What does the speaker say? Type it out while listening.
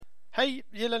Hej,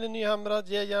 gillar ni Nyhamrad?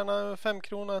 Ge gärna 5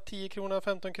 krona, 10 krona,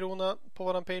 15 krona på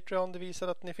våran Patreon. Det visar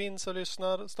att ni finns och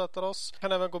lyssnar och stöttar oss.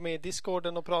 Kan även gå med i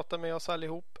Discorden och prata med oss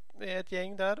allihop. Vi är ett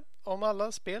gäng där om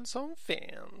alla spel som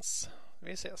finns.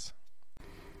 Vi ses.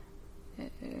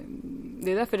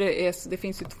 Det är därför det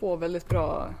finns ju 2 väldigt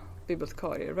bra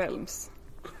bibliotekarier, Realms.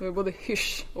 Det är både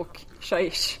Hysh och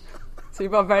Shaish. Så det är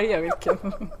bara att välja vilken.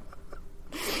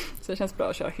 Så det känns bra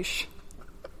att köra Hysh.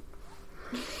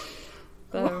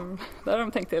 Där har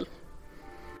de tänkt till.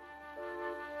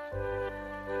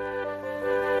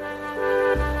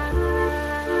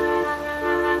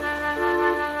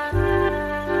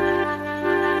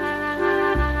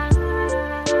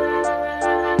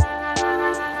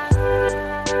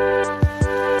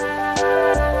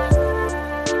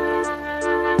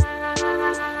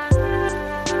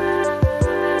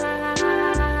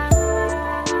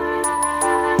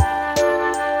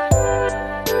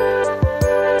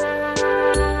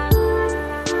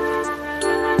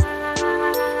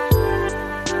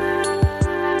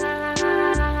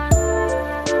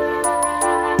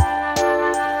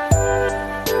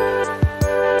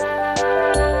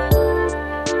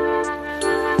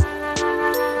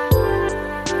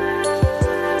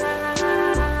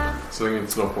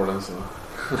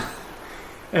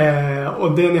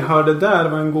 Och det ni hörde där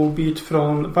var en god bit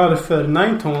från Varför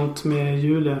Nighthaunt med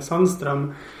Julia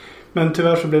Sandström. Men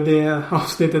tyvärr så blev det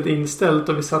avsnittet inställt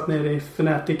och vi satt nere i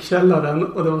Fnatic-källaren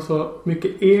och det var så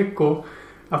mycket eko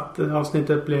att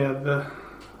avsnittet blev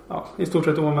i stort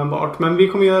sett oanvändbart. Men vi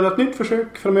kommer göra ett nytt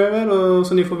försök framöver och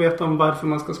så ni får veta om varför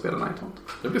man ska spela Nighthaunt.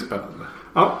 Det blir spännande.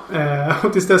 Ja,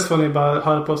 och tills dess får ni bara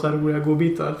höra på så här roliga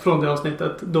godbitar från det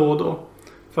avsnittet då och då.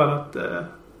 För att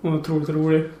hon är otroligt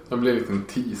rolig. Det blir en liten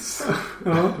tease.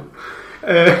 Ja.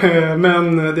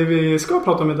 Men det vi ska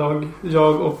prata om idag,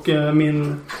 jag och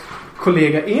min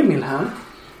kollega Emil här,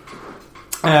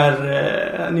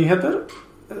 är nyheter.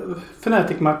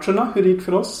 Fnatic-matcherna, hur det gick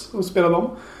för oss att spela dem.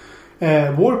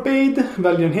 Warp Aid,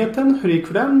 välgörenheten, hur det gick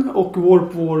för den. Och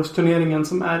Warp Wars-turneringen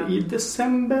som är i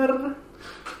december.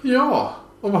 Ja,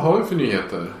 och vad har vi för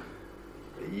nyheter?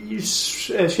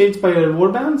 Shadespire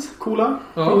Warband, coola.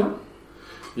 Ja.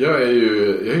 Jag är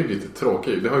ju lite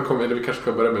tråkig. Det har ju kommit, eller vi kanske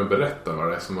ska börja med att berätta vad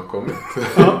det är som har kommit.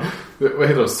 Ja. Vad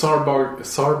heter de?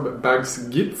 Sarbags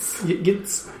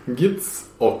Gits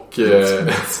och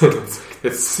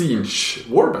ett Siege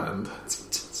Warband.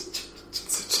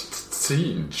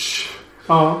 Siege.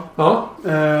 Ja.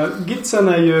 Gitsen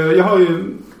är ju, jag har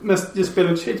ju jag spelar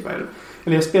inte Shadespire.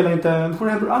 Eller jag spelar inte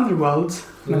Warhammer Underworld,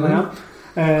 menar jag.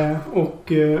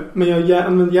 Men jag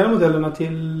använder gärna modellerna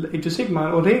till Age of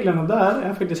Sigmar och reglerna där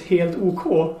är faktiskt helt OK.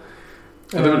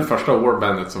 Det är väl första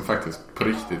Warbandet som faktiskt på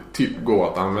riktigt typ går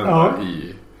att använda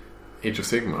i Age of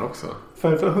Sigmar också.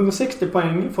 För 160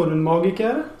 poäng får du en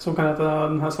magiker som kan äta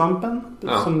den här svampen.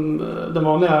 Som den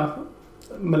vanliga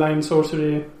Malign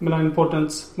Sorcery, Malign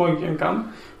Portents magikern kan.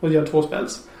 Och det gör 2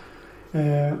 spells.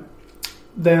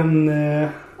 Den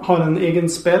har en egen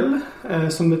spell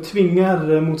som det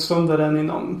tvingar motståndaren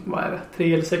inom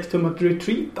 3 eller 6 tum att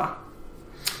retreata.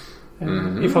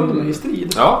 Ifall de är i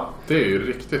strid. Ja, det är ju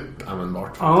riktigt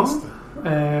användbart faktiskt.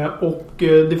 Och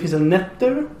det finns en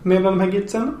netter med bland de här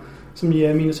gitsen som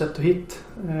ger -1 att hit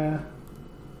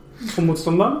på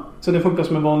motståndaren. Så det funkar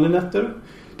som en vanlig netter.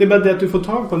 Det är bara det att du får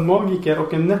tag på en magiker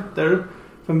och en netter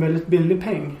för en väldigt billig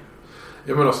peng.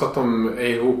 Ja, men också att de är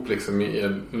ihop liksom i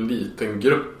en liten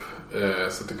grupp.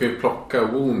 Så att du kan ju plocka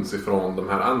wounds ifrån de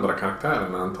här andra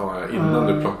karaktärerna antar jag, innan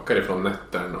du plockar ifrån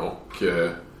nettern och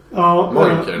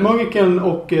magikern. Magikern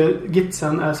och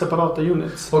gitsen är separata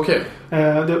units. Okej.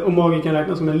 Och magikern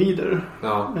räknas som en leader.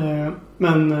 Ja.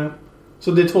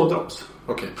 Så det är 2 drops.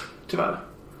 Okej. Tyvärr.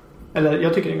 Eller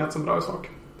jag tycker det är en ganska bra sak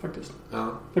faktiskt. Ja.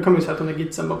 Då kan man ju säga att den där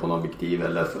gitsen var på en objektiv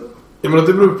eller för... Ja, men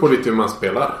det beror på lite hur man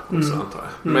spelar också antar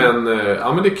jag. Men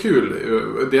men det är kul.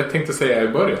 Det jag tänkte säga i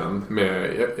början med,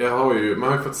 man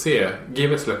har ju fått se,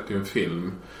 GW släppte ju en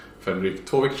film för drygt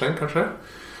 2 veckor sedan kanske.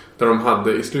 Där de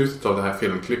hade i slutet av det här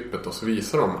filmklippet och så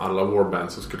visar de alla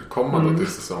warbands som skulle komma då till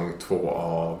säsong 2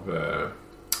 av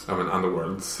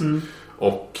Underworlds.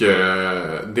 Och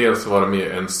dels var det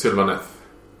med en Sylvaneth,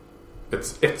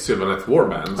 ett Sylvaneth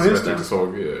warband som jag tyckte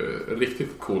såg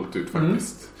riktigt coolt ut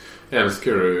faktiskt. Jag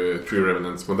älskar True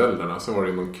Revenants modellerna. Så var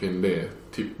det någon kvinnlig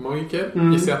typ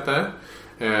magiker gissar jag att det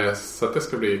är. Så att det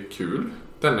ska bli kul.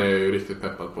 Den är jag ju riktigt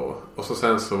peppad på. Och så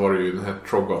sen så var det ju den här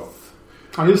Troggoth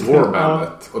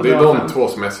Warbandet. Och det är de 2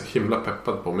 som jag är så himla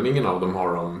peppad på. Men ingen av dem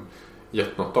har de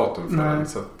gett något datum för den.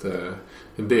 Så att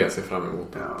det är det jag ser fram emot.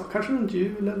 Ja, kanske runt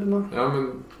jul eller något. Ja,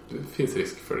 men det finns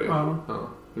risk för det. Ja,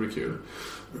 det blir kul.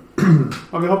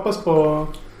 Ja, vi hoppas på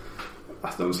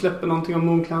att de släpper någonting om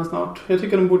Moonclan snart. Jag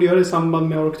tycker de borde göra det i samband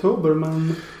med Oktober,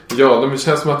 men... Ja, det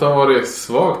känns som att det har varit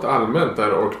svagt allmänt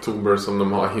där Oktober som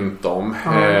de har hintat om.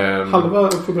 Ja, halva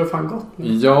Oktober har fan gått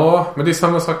nu. Ja, men det är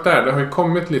samma sak där. Det har ju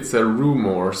kommit lite så här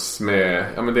rumors med...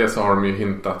 Ja, men det så har de ju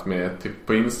hintat med typ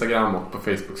på Instagram och på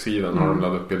Facebook-sidan har de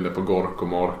laddat upp bilder på Gork och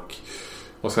Mork.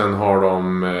 Och sen har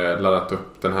de laddat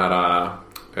upp den här...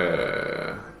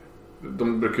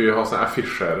 de brukar ju ha såna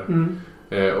affischer.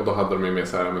 Och då hade de ju med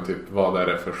så här med typ vad är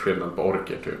det för skillnad på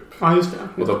orker typ. Ja, just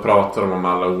det. Och då pratar de om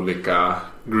alla olika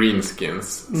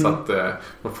greenskins. Så att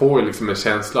man får ju liksom en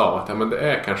känsla av att ja, men det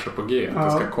är kanske på G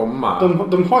att det ska komma.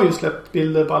 De har ju släppt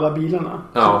bilder på alla bilarna.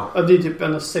 Ja. Så, det är typ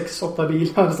 6-8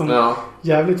 bilar som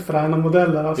jävligt fräna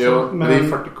modeller. Alltså. Jo, men det är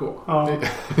 40K. Ja,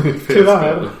 det är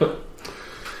tyvärr.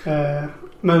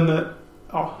 Men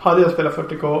ja, hade jag spelat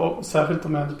 40K och särskilt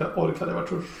om jag hade spelat ork hade jag varit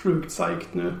så sjukt psyched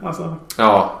nu. Alltså,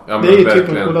 ja, men det är ju verkligen.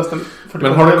 typ den coolaste 40K.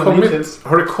 Men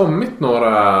har det kommit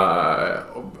några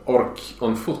ork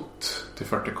on foot till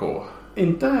 40K?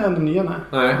 Inte den nya,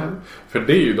 nej. För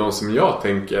det är ju de som jag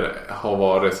tänker har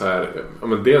varit så här. Ja,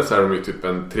 men dels är de ju typ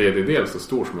en tredjedel så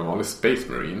stor som en vanlig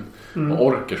Space Marine. Och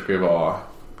orker ska ju vara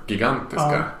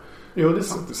gigantiska. Ja. Jo, det är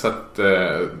sant. Så att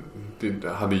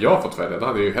hade jag fått välja, då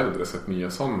hade jag ju hellre sett nya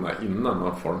sådana innan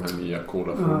man får de här nya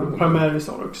coola fordonen. Primaris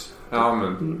orks. Ja,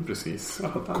 men precis.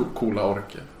 Coola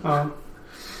orker. Ja.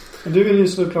 Du vill ju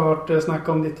såklart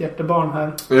snacka om ditt hjärtebarn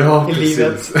här i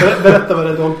livet. Berätta vad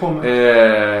det är du håller på med.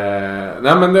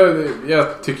 Nej, men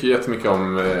jag tycker jättemycket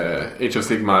om Age of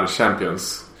Sigmar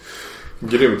Champions.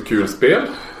 Grymt kul spel.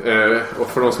 Och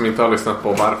för de som inte har lyssnat på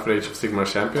varför Age of Sigmar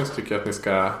Champions tycker jag att ni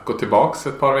ska gå tillbaks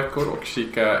ett par veckor och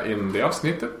kika in det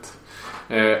avsnittet.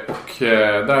 Och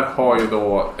där har ju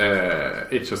då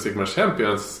Age of Sigmar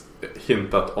Champions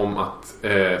hintat om att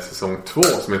säsong 2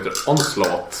 som heter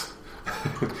Onslaught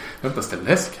vänta, ställ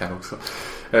läsk här också.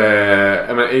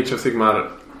 Age of Sigmar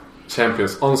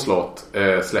Champions Onslaught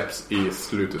släpps i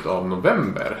slutet av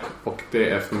november. Och det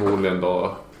är förmodligen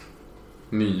då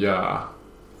nya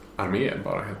arméer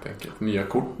bara helt enkelt. Nya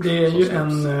kort. Det är ju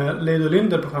en Lady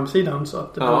Linder på framsidan så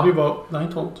att det borde ju vara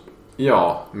Nighthaunt.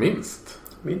 Ja, minst.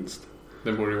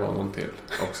 Det borde ju vara någon till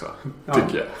också,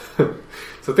 tycker jag.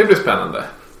 Så det blir spännande.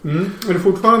 Är du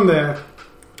fortfarande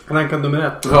rankad nummer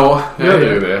 1? Ja, jag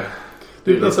är ju det.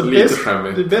 Du är alltså lite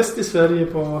skämmigt. Du är bäst i Sverige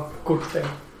på kortspel.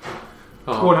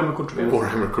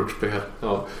 Warhammer-kortspel.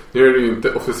 Ja. Nu är det ju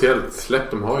inte officiellt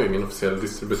släppt. De har ju ingen officiell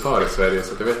distributör i Sverige.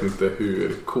 Så jag vet inte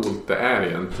hur coolt det är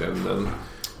egentligen. Men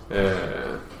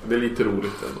det är lite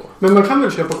roligt ändå. Men man kan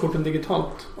väl köpa korten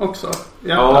digitalt också?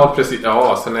 Ja, precis.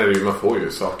 Ja, sen är det ju, man får ju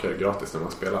saker gratis när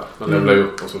man spelar. Man levlar ju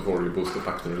upp och så får du ju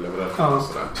boosterpack när du levererar. Ja.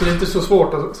 Så det är inte så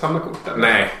svårt att samla kort?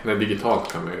 Eller? Nej,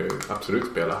 digitalt kan man ju absolut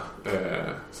spela.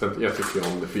 Sen jag tycker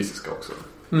ju om det fysiska också.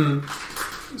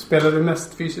 Spelar du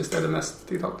mest fysiskt eller mest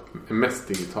digitalt? Mest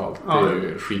digitalt. Det är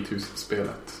ju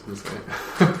skithus-spelet.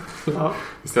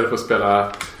 Istället för att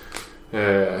spela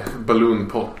Balloon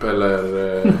Pop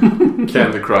eller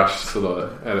Candy Crush så då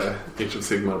är det Age of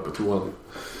Sigmar på 2:an.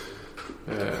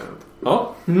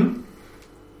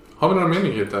 Har vi några mer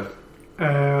nyheter?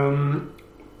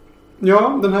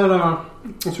 Ja, den här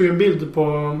jag såg en bild på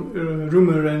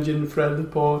Rumor Engine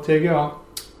Fred på TGA.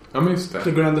 Ja, men just det.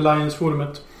 The Grand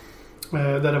Alliance-forumet.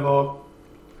 Där det var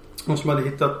någon som hade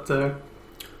hittat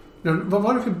vad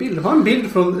var det för bild? Det var en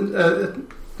bild från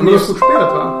nya kortspelet,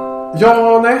 va?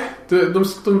 Ja, nej.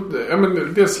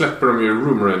 Det släpper de ju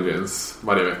Rumor Engines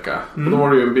varje vecka. Och då var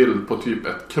det ju en bild på typ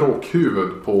ett kråkhuvud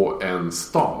på en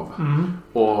stav.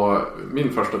 Och min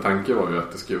första tanke var ju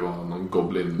att det skulle vara någon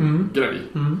goblin-grej.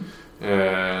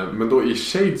 Men då i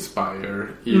Shadespire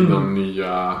i de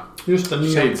nya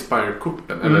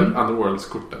Shadespire-korten eller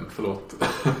Underworlds-korten,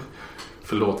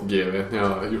 förlåt GV, jag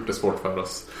har gjort det svårt för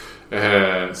oss.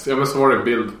 Men så var det en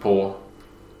bild på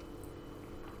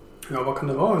vad kan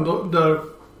det vara? Där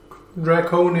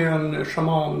Draconian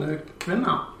shaman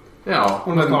kvinna. Ja,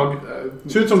 men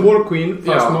ser ut som War Queen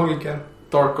fast magiker.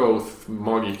 Dark Oath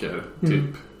magiker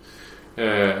typ.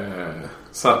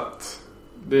 Så att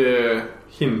det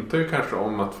hintar ju kanske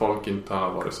om att folk inte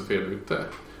har varit så fel ute.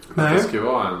 Nej. Det ska ju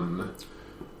vara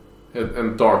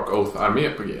en Dark Oath armé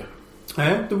på G.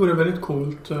 Nej, det vore väldigt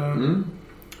coolt.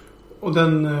 Och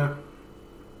den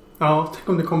tänk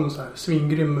om det kom en så här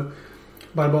svingrym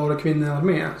barbara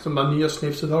kvinnoarmé som bara nya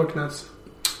Slaves of Darkness.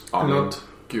 Ja, men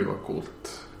gud vad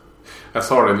coolt. Jag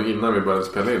sa det nu innan vi började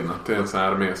spela in att det är en sån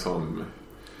här armé som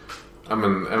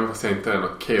även fast jag inte är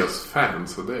något Chaos-fan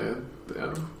så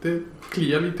det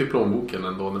kliar lite i plånboken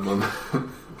ändå när man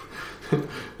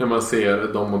när man ser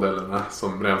de modellerna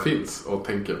som redan finns och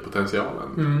tänker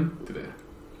potentialen till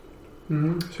det.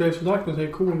 Slaves of Darkness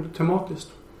är cool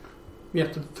tematiskt.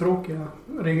 Jättetråkiga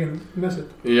regelmässigt.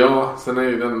 Ja, sen är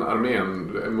ju den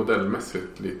armén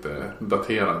modellmässigt lite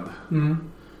daterad.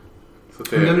 Så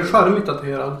det... Men den är charmigt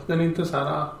daterad. Den är inte så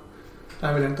här...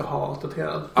 Jag vill inte ha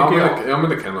daterad. Ja, men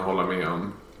det kan jag hålla med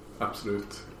om.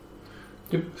 Absolut.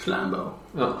 Typ Flambo.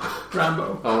 Ja. Rambo.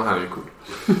 Ja, han är ju cool.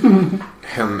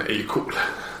 Hen är ju cool.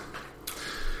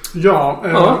 Ja,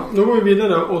 då går vi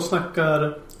vidare och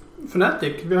snackar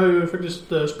Fnatic. Vi har ju faktiskt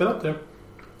spelat det.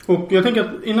 Och jag tänker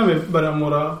att innan vi börjar med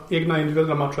våra egna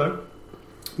individuella matcher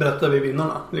berättar vi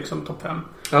vinnarna, liksom topp 5.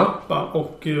 Ja.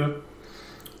 Och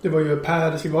det var ju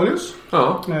Per Sigvalius.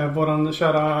 Ja. Våran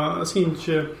kära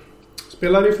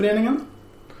Sinch-spelare i föreningen.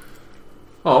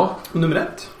 Ja. Nummer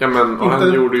 1. Ja, men och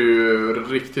han gjorde ju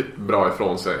riktigt bra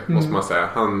ifrån sig, måste man säga.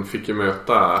 Han fick ju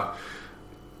möta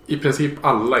i princip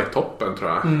alla i toppen, tror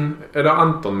jag. Eller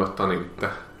Anton mötte han inte,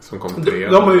 som kom 3.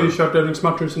 De har ju kört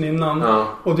övningsmatcher sen innan. Ja.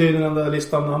 Och det är den enda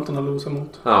listan Anton har losat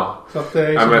mot. Ja. Så att det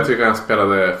är Men jag tycker han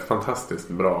spelade fantastiskt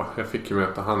bra. Jag fick ju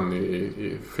möta han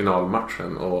i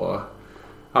finalmatchen. Och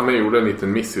han gjorde en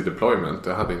liten miss i deployment.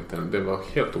 Det var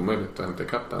helt omöjligt att hämta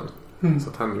ikapp den. Så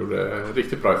att han gjorde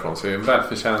riktigt bra ifrån sig. En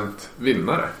välförtjänt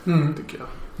vinnare, tycker jag.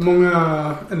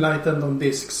 Många Enlightened on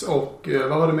Discs och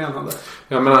vad var det med han hade?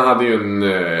 Ja, men han hade ju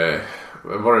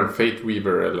var det en Fate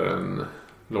Weaver eller en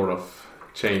Lord of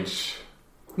Change?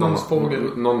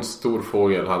 Någon stor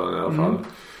fågel hade han i alla fall.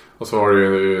 Och så var det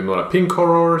ju några Pink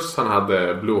Horrors. Han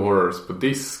hade Blue Horrors på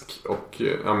disk. Och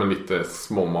lite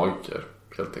små magiker,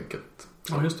 helt enkelt.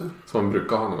 Ja, just det. Som man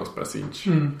brukar ha när man spelar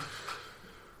Siege.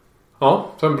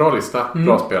 Ja, så en bra lista.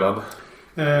 Bra spelad.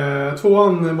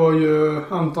 2:an var ju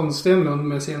Anton Stenlund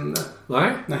med sin...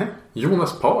 Nej.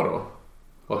 Jonas Paro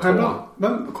var 2:an.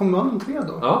 Vem kom han 3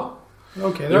 då? Ja.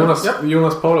 Okay,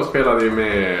 Jonas Paro spelade ju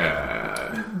med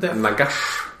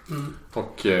Nagash.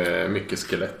 Och mycket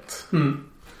skelett.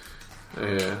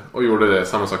 Och gjorde det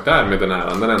samma sak där med den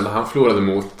här. Den enda han förlorade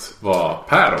mot var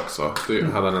Per också.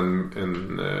 Då hade han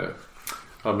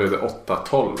vad blev det?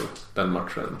 8-12 den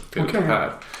matchen till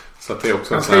Per. Så att det är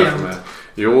också en sån här som är...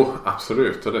 Jo,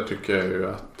 absolut. Och det tycker jag ju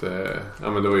att...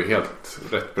 det var ju helt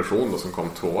rätt person då som kom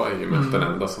 2 i och med att den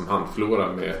enda som han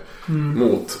förlorade med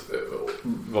mot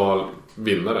var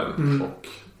vinnaren. Och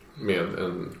med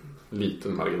en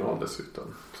liten marginal dessutom.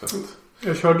 Så att,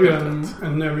 jag körde ju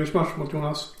en övningsmatch mot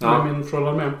Jonas. Med min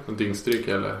förhållare med. En dyngstryk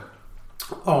eller?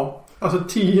 Ja. Alltså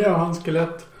 10 av hans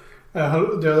skelett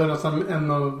dödade nästan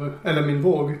min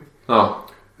våg. Ja.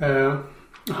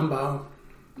 Han bara...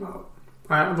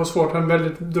 Nej, det var svårt. Han är en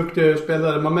väldigt duktig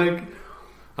spelare. Man märker...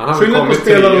 Han har kommit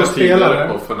spelare och spelare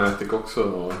på Fnatic också.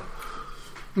 Och...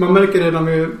 Man märker redan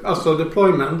vid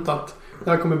deployment att det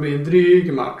här kommer bli en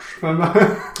dryg match. Men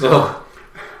ja.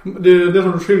 Det är det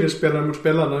som skiljer spelare mot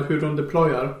spelare. Hur de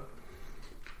deployar.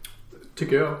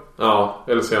 Tycker jag. Ja,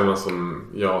 eller så är man som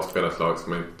jag spelar ett lag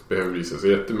som inte behöver visa så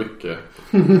jättemycket.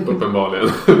 Uppenbarligen.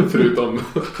 Förutom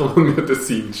om man möter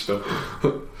Siege då.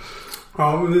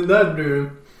 Ja, men det där du...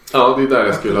 Ja, det är där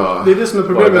jag skulle ha... Det är det som är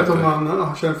problemet om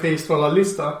man kör en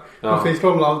face-rolla-lista. Ja. Man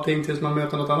face-rollar allting tills man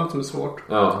möter något annat som är svårt.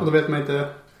 Ja. Och då vet man inte...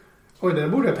 Oj, det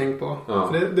borde jag tänkt på. Ja.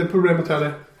 För det problemet jag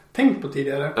hade tänkt på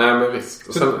tidigare. Nej, men visst.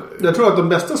 Och sen... Jag tror att de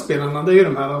bästa spelarna, det är ju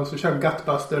de här som kör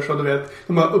Gutbusters. Och du vet,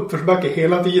 de har uppförsbacke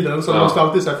hela tiden. Så de måste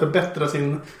alltid så här förbättra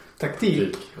sin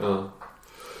taktik. Ja.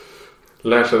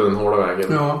 Lär sig den hårda vägen.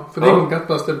 Ja, för det är en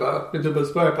Gutbuster bara. Det är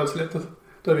dubbelspray plötsligt.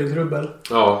 Då är vi i trubbel.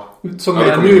 Ja. Som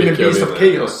är nu med Beast of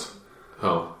Chaos.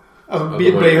 Ja. Alltså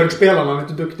Brayherd-spelarna, vet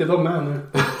du hur duktiga de är nu?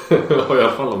 Ja, i alla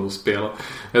fall om de spelar.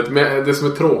 Det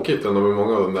som är tråkigt ändå med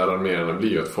många av de där arméerna blir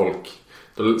ju att folk...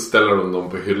 Då ställer de dem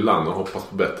på hyllan och hoppas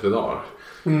på bättre dagar.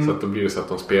 Så att då blir det så att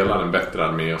de spelar en bättre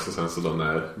armé och sen så då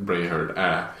när Brayherd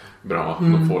är bra,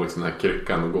 de får liksom den här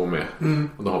kryckan att gå med.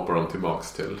 Och då hoppar de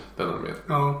tillbaks till den armén.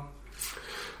 Ja.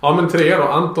 Ja, men 3 då.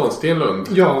 Anton Stenlund.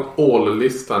 Ja.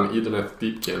 All-listan i den här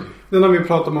Deepkin. Den har vi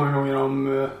pratat många gånger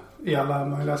om i alla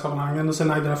möjliga sammanhang. Och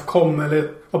sen IDNF kom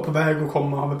eller var på väg att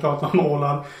komma har vi pratat om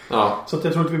ålar. Ja. Så att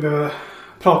jag tror inte vi behöver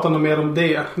prata något mer om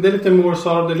det. Det är lite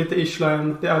Morsar, det är lite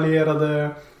Ishline, det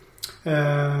är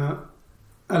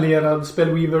allierad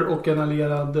Spellweaver och en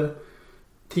allierad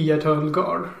 10 Eternal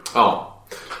Guard. Ja.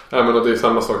 Ja, men det är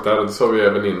samma sak där. Det sa vi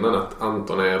även innan att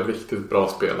Anton är en riktigt bra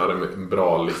spelare med en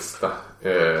bra lista.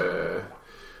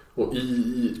 Och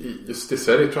just i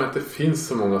Sverige tror jag inte det finns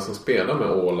så många som spelar med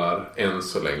ålar än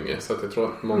så länge. Så att jag tror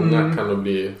att många kan nog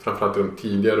bli, framförallt i de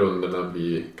tidiga rundorna,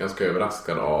 bli ganska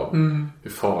överraskade av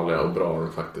hur farliga och bra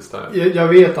de faktiskt är. Jag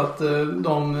vet att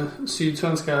de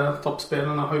sydsvenska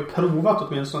toppspelarna har ju provat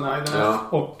åtminstone IDNF.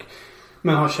 Ja.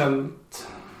 Men har känt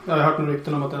Jag har hört några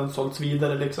rykten om att den har sålts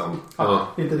vidare liksom. Att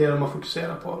det är inte det de har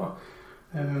fokuserat på då.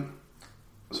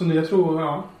 Så nu jag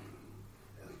tror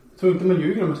inte man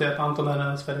ljuger om att säga att Anton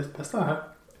är Sveriges bästa här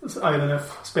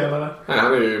INF-spelare. Nej,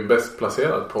 han är ju bäst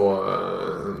placerad på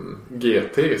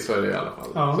GT i Sverige i alla fall.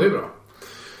 Ja. Så det är bra.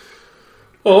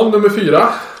 Ja, nummer 4.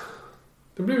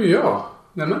 Det blev ju jag.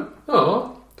 Nämen?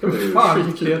 Ja. Det var ju fan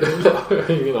skitkul. Jag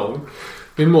har ingen aning.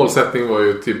 Min målsättning var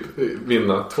ju typ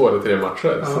vinna 2 eller 3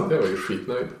 matcher. Så det var ju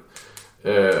skitnöjd.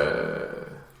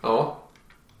 Ja.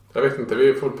 Jag vet inte,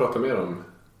 vi får prata mer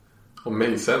om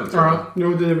mig sen. Ja,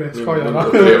 jo det är det vi ska göra.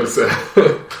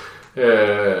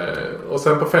 Och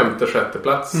sen på 5:e, 6:e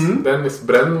plats Dennis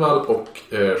Brännvall och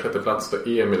 6:e plats då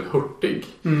Emil Hurtig.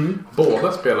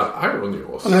 Båda spelar Iron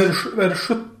Jaws. Han är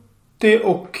 70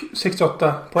 och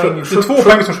 68 poäng. Det är 2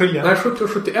 poäng som skiljer. Nej, 70 och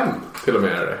 71 till och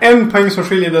med är det. 1 poäng som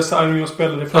skiljer dessa Iron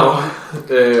Jaws-spelare ifrån. Ja,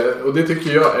 och det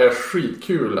tycker jag är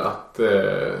skitkul att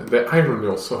det är Iron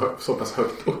Jaws så pass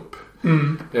högt upp.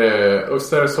 Och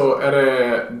så är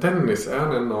det Dennis,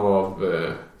 är en av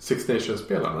Six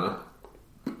Nations-spelarna.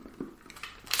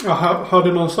 Ja,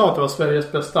 hörde någon sa att det var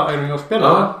Sveriges bästa Iron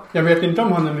Jaws-spelare? Ja. Jag vet inte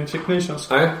om han är med Six Nations.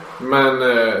 Nej, men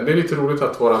det är lite roligt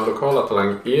att våran lokala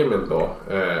talang Emil då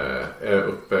är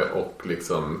uppe och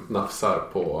liksom nafsar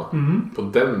på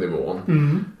den nivån.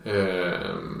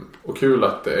 Och kul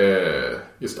att det är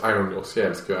just Iron Jaws. Jag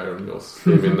älskar ju Iron Jaws.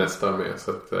 Det är min nästa med,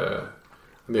 så att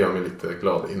det gör mig lite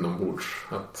glad inombords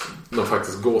att de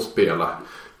faktiskt går och spela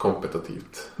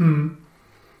kompetitivt.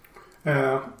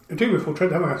 Jag tycker vi fortsätter,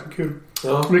 det här var ganska kul.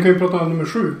 Ja. Men vi kan ju prata om nummer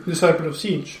 7, Disciple of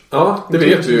Siege. Ja, det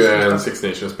vet ju en Six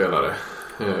Nations-spelare.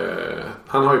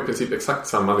 Han har ju i princip exakt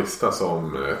samma lista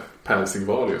som Per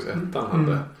Sigvalius ettan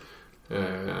hade.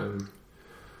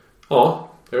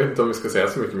 Ja, jag vet inte om vi ska säga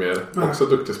så mycket mer. Också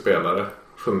duktig spelare.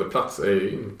 7:e plats är ju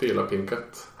inte illa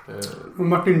pinkat. Och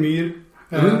Martin Myhr.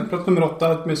 Plats nummer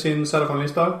 8 med sin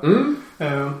Serafon-lista.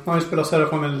 Han har ju spelat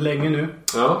Serafon väldigt länge nu.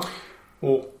 Ja.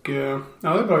 Och det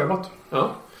är bra jobbat.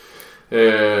 Ja.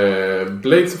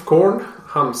 Blades of Corn,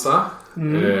 Hamza.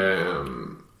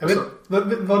 Jag vet,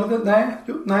 var det nej?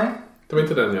 Jo, nej. Det var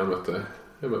inte den jag mötte.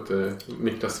 Jag mötte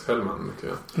Niklas Fällman, vet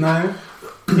jag. Nej,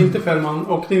 inte Fällman.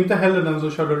 Och det är inte heller den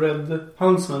som körde Red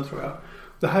Huntsman, tror jag.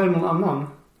 Det här är någon annan.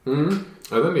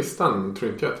 Ja, den listan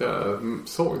tror inte jag att jag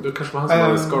såg. Det kanske var han som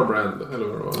hade Scarbrand, eller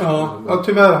vad det var. Ja,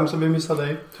 tyvärr Hamza, vi missade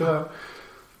dig. Tyvärr.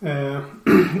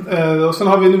 Och sen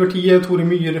har vi nummer 10, Tore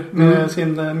Myhr med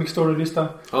sin Mixed-Order-lista.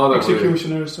 Ja,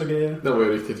 Executioners och grejer. Den var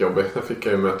ju riktigt jobbig. Den fick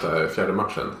jag ju möta i 4:e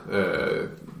matchen.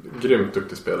 Grymt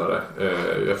duktig spelare.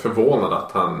 Jag är förvånad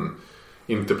att han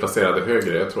inte placerade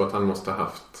högre. Jag tror att han måste ha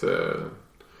haft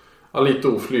lite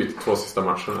oflyt 2 sista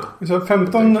matcherna. Så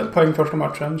 15 poäng första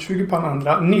matchen, 20 på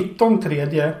andra, 19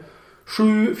 tredje,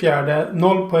 7 fjärde,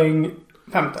 0 poäng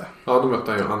femte. Ja, då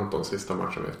mötte han ju Anton sista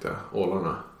matchen, vet jag.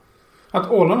 Ålarna.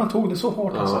 Att Ålarna tog det så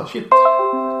hårt alltså. Shit.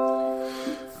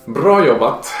 Bra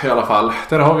jobbat i alla fall.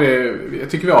 Där har vi, jag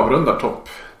tycker vi avrundar topp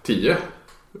 10.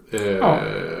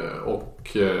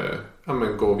 Och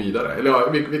men gå vidare.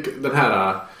 Eller den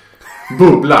här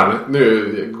bubblan,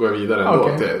 nu går jag vidare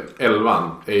ändå till 11:an,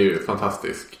 är ju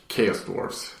fantastisk. Chaos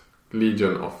Dwarfs,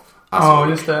 Legion of Asgard. Ja,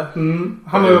 just det.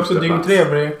 Han var ju också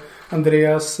dyngtrevlig.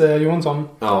 Andreas Johansson.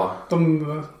 Ja.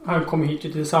 Han kom hit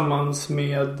tillsammans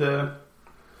med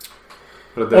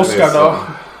Oskar då.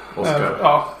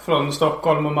 Oskar. Från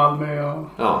Stockholm och Malmö och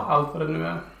allt vad det nu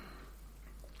är.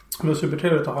 Det var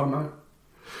supertrevligt att ha med.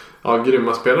 Ja,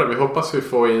 grymma spelare. Vi hoppas vi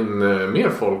får in mer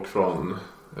folk från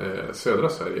södra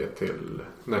Sverige till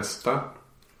nästa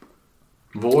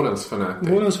Vårens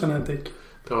Fanatic.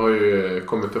 Det har ju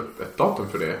kommit upp ett datum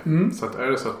för det. Så att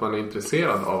är det så att man är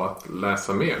intresserad av att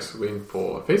läsa mer, så gå in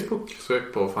på Facebook,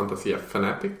 sök på Fantasia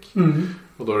Fanatic.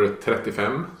 Och då är det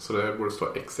 35, så det borde stå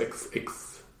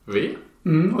XXXV.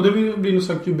 Och det blir något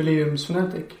slags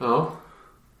jubileumsfanatic. Ja.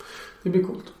 Det blir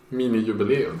coolt.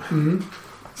 Mini-jubileum.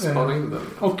 Spana in den.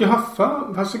 Och jag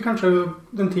har fast kanske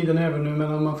den tiden är över nu,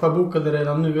 men om man förbokade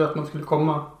redan nu att man skulle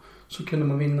komma, så kunde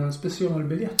man vinna en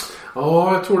specialbiljett.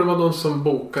 Ja, jag tror det var de som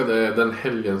bokade den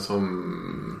helgen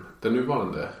som den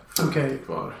nuvarande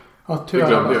var. Ja, tyvärr. Det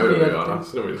glömde jag att göra.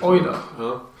 Så det var ju oj då.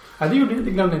 Ja, det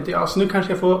glömde inte jag. Så nu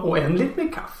kanske jag får oändligt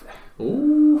med kaffe.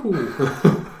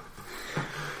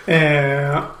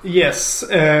 Yes.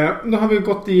 Då har vi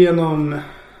gått igenom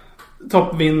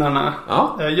toppvinnarna.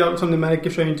 Ja. Som ni märker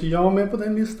så är inte jag med på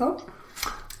den listan.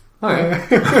 Nej.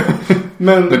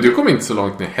 Men du kom inte så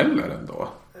långt ner heller ändå.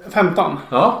 15.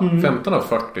 Ja, 15 av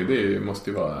 40. Det måste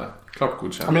ju vara klart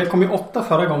godkänt. Ja, men jag kom ju 8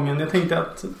 förra gången. Jag tänkte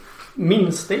att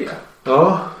minst det.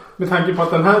 Ja. Med tanke på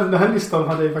att den här listan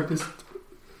hade ju faktiskt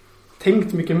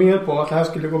tänkt mycket mer på att det här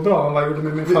skulle gå bra än vad jag gjorde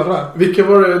med min förra. Vilka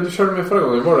var det du körde med förra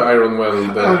gången? Var det Iron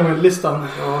Weld-listan.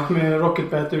 Ja. Med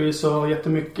rocket batteries och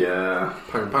jättemycket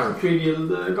pang. Free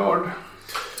Guild Guard.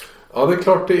 Ja, det är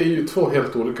klart, det är ju 2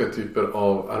 helt olika typer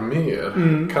av arméer.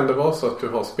 Kan det vara så att du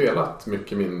har spelat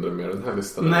mycket mindre med den här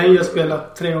listan? Nej, jag har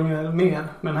spelat 3 gånger mer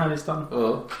med den här listan.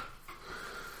 Ja.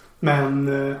 Men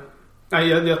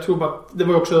jag tror bara att det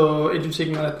var också Age of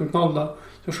Sigmar 1.0 då.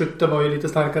 Så skytte var ju lite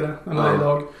starkare än varje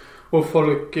dag. Och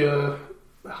folk...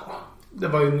 det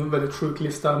var ju en väldigt sjuk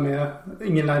lista med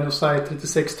ingen line of sight,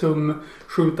 36 tum,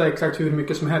 skjuta exakt hur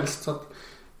mycket som helst. Så att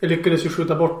jag lyckades ju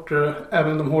skjuta bort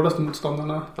även de hårdaste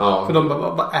motståndarna. Ja. För de bara,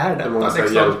 vad är det? Det många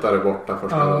hjältar är borta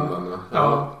första rundan.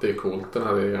 Ja, det är coolt. Den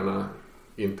hade jag gärna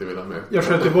inte velat med. Jag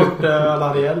sköt ju bort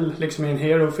Alariel liksom i en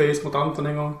hero face mot Anton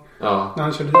en gång. Ja. När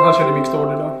han körde Mixed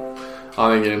Order då. Ja,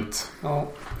 det är grymt.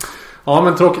 Ja,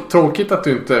 men tråkigt att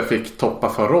du inte fick toppa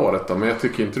förra året då. Men jag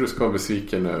tycker inte du ska vara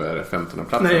besviken över 15:e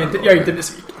platsen. Nej, jag är inte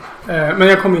besviken. Men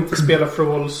jag kommer inte spela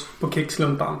Thralls på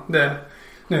kickslumpan. Nu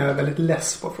är jag väldigt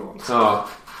less på Thralls. Ja.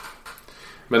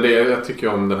 Men jag tycker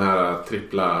om den här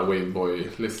trippla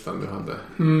Waveboy-listan du hade.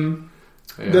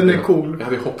 Den är cool. Jag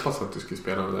hade hoppats att du skulle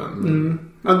spela med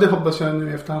den. Ja, det hoppas jag nu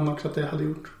i efterhand också att jag hade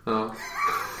gjort. Ja.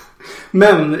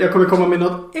 Men jag kommer komma med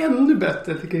något ännu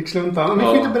bättre till krigsluntan. Men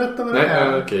jag får inte berätta vad det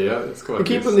är. Nej, okej. Jag ska vara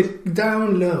keep on the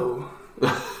down low.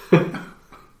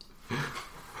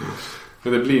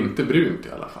 Men det blir inte brunt i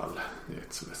alla fall. Det är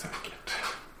inte så säkert.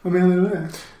 Vad menar du med det?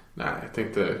 Nej, jag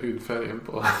tänkte hudfärgen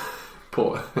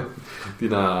på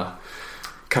dina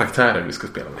karaktärer vi ska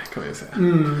spela med, kan man ju säga.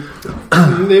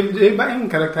 Det är bara en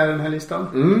karaktär i den här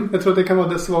listan. Jag tror att det kan vara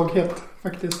dess svaghet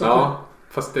faktiskt. Ja,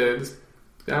 fast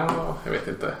jag vet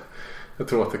inte. Jag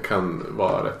tror att det kan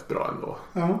vara rätt bra ändå.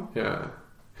 Ja.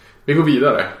 Vi går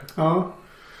vidare. Ja,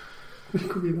 vi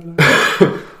går vidare.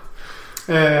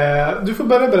 Du får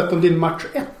börja berätta om din match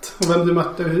 1 och vem du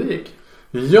mötte och hur det gick.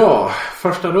 Ja,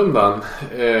 första rundan.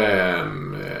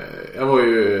 Jag var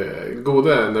ju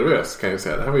nervös kan jag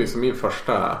säga. Det här var ju som min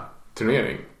första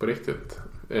turnering på riktigt.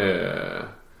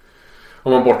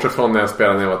 Om man bortser från när jag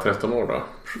spelade när jag var 13 år då.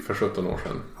 För 17 år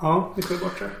sedan. Ja, vi får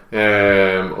bortse.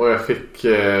 Och jag fick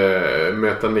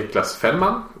möta Niklas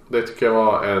Fällman. Det tycker jag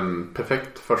var en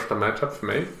perfekt första matchup för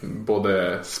mig.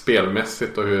 Både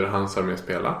spelmässigt och hur hans armé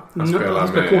spelade. Han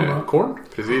spelade med Korn.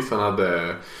 Precis, han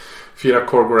hade 4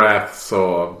 Korgoraths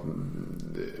och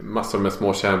massor med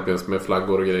små champions med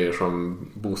flaggor och grejer som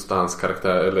boostade hans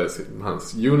karaktär eller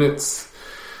hans units.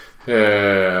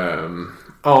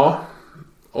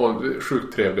 Och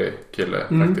sjukt trevlig kille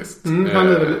faktiskt.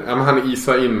 Han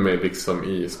isade in mig liksom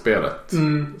i spelet.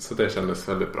 Så det kändes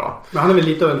väldigt bra. Men han är väl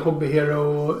lite av en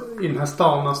hobbyhero i den här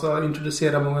stan. Alltså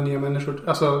introducera många nya människor.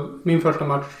 Alltså min första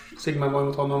match Sigmar var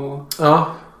mot honom. Och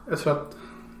jag tror att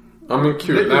ja, men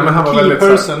kul. Nej, men han var väldigt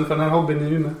person för den här hobbyn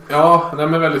i Umeå. Ja, nej,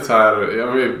 men väldigt så här.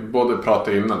 Jag vill både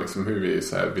prata innan liksom hur vi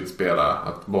så här vill spela,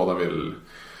 att båda vill.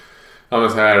 Ja, men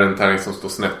så här är en tärning som står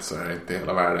snett så är det inte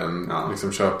hela världen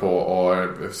liksom kör på, och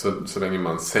så länge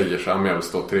man säger så här, men jag vill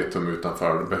stå 3 tum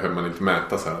utanför, då behöver man inte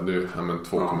mäta så här, du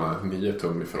 2,9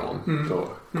 tum ifrån, då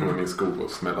kommer min skog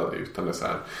och smälla det, utan det är så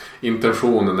här,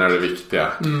 intentionen är det viktiga.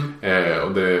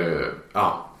 Och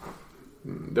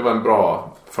det var en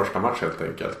bra första match helt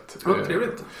enkelt.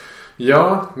 Trevligt.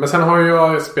 Ja, men sen har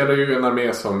jag spelar ju en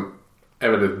armé som är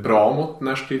väldigt bra mot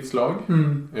närstridslag.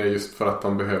 Just för att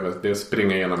de behöver dels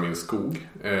springa igenom min skog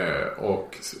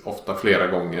och ofta flera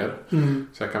gånger.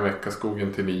 Så jag kan väcka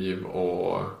skogen till liv.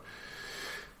 Och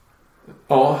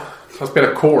han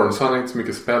spelar Korn så han har inte så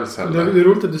mycket spells heller. Det är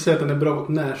roligt att du säger att den är bra mot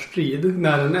närstrid,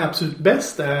 när den absolut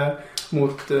bäst är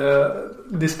mot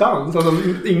distans. Alltså,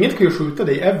 inget kan ju skjuta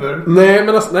dig ever. Nej,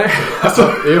 men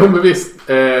alltså visst,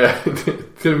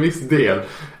 till en viss del.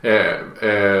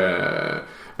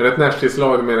 Men ett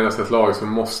närstridslag menar jag ett lag som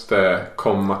måste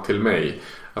komma till mig.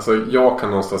 Alltså jag kan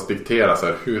någonstans diktera så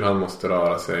här, hur han måste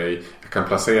röra sig. Jag kan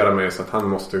placera mig så att han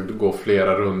måste gå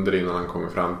flera runder innan han kommer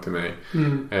fram till mig.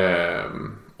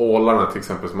 Ålarna till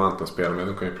exempel som Anton spelar med,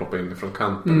 de kan ju ploppa in från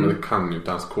kanten. Men det kan ju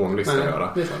inte hans kornlista göra.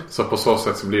 Så på så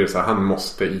sätt så blir det så här, han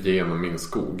måste igenom min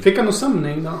skog. Fick han någon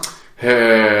sömning då?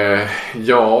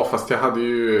 Ja, fast jag hade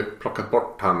ju plockat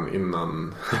bort han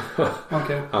innan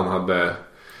han hade.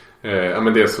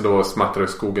 Men det så då smattrade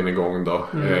skogen igång då.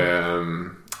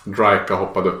 Dryka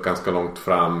hoppade upp ganska långt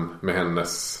fram med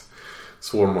hennes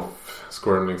Swarm of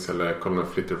Squirmlings eller Column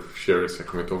of Flitter Furies, jag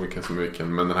kommer inte ihåg vilken som är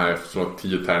vilken, men den här slår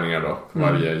 10 tärningar då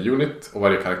varje unit, och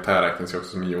varje karaktär räknas ju också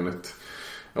som en unit,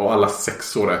 och alla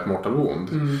 6 år är ett mortal wound.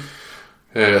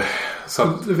 Så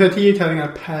att, Du får 10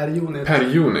 tärningar per unit.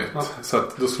 Per unit. Ja. Så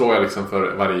att då slår jag liksom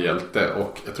för varje hjälte.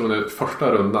 Och jag tror det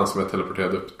första rundan som jag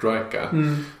teleporterade upp Draika.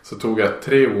 Så tog jag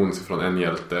 3 wounds från en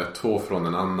hjälte, 2 från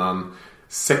en annan,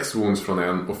 6 wounds från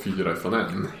en och 4 från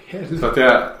en. Så att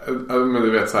men du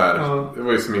vet så här. Ja. Det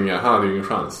var ju som han hade ju ingen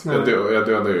chans. Jag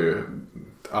dödade ju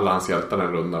alla hans hjältar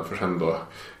den rundan. För sen då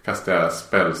kastade jag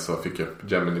spells och fick upp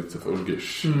Geminid of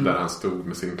Ulgish. Där han stod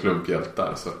med sin klump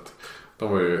hjältar. Så att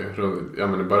de var ju,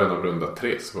 i början av runda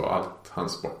 3 så var allt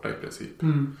hans borta i princip.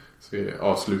 Så vi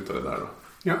avslutade där då.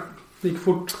 Ja, det gick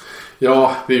fort.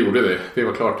 Ja, det gjorde det. Vi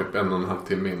var klart typ 1,5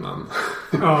 timme innan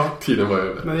tiden var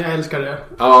över. Men jag älskar det.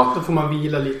 Ja. Då får man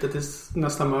vila lite tills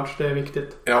nästa match, det är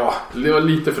viktigt. Ja, det var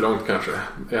lite för långt kanske.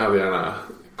 Jag hade gärna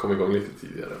kommit igång lite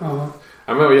tidigare. Ja.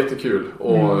 Ja, men det var jättekul.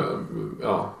 Och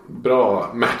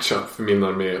bra matchup för min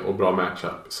armé och bra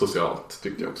matchup socialt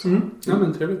tyckte jag också. Ja,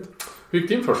 men trevligt. Hur gick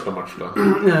din första match då?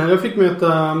 Jag fick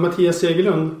möta Mattias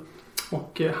Segerlund.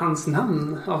 Och hans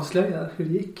namn avslöjar hur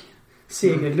det gick.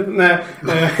 Segerlund. Nej,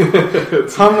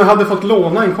 han hade fått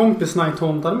låna en kompis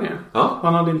Nighthaunt med. Ja.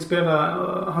 Han hade inte spelat.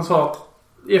 Han sa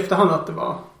i efterhand att det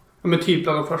var typ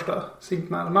av de första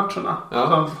Sigmar-matcherna. Ja.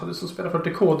 Han hade som spelat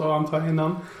 40K då antar jag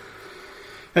innan.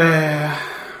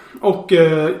 Och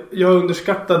jag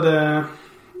underskattade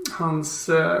hans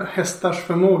hästars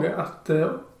förmåga att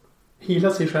hila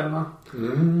sig själva.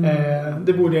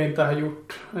 Det borde jag inte ha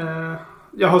gjort.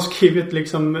 Jag har skrivit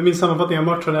liksom, min sammanfattning av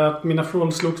matchen är att mina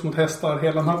från slogs mot hästar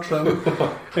hela matchen.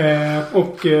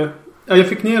 Jag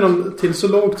fick ner dem till så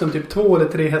lågt som typ 2 eller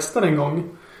 3 hästar en gång.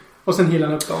 Och sen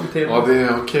healade upp dem till. Ja, det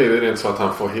är okej. Det är inte så att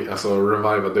han får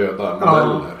reviva döda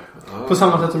modeller. Ja, på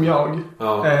samma sätt som jag.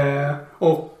 Ja.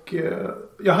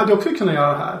 Jag hade också kunnat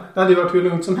göra det här. Det hade ju varit hur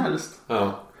lugnt som helst.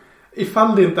 Ja.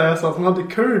 Ifall det inte är så att han hade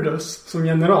Kurdus som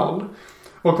general.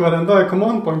 Och varenda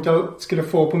command point jag skulle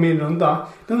få på min runda,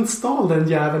 den stal den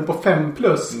jäveln på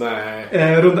 5+.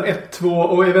 Nej. Runda 1, 2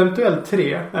 och eventuellt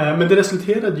 3. Men det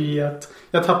resulterade ju i att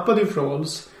jag tappade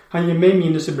Frolls. Han ger mig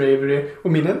minus i bravery.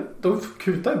 Och de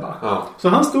kutade bara. Ja. Så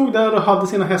han stod där och hade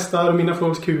sina hästar och mina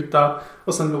Frolls kuta.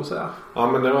 Och sen låsade jag.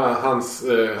 Ja, men det var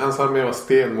hans armé var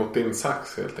sten mot din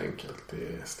sax helt enkelt. I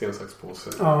stensaxpåse.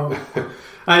 Ja.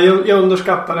 Nej, jag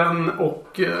underskattar den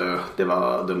och det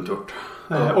var dumt gjort.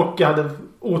 Ja. Och jag hade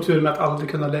otur med att aldrig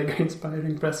kunna lägga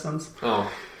Inspiring Presence. Ja,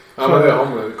 men det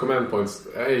med command points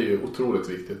är ju otroligt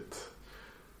viktigt.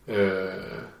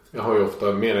 Jag har ju ofta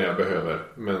mer än jag behöver.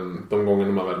 Men de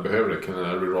gångerna man väl behöver det kan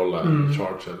jag rerolla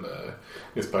charge eller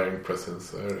Inspiring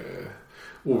Presence. Är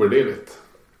ovärderligt.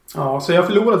 Ja, så jag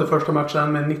förlorade första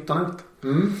matchen med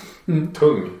 19-1.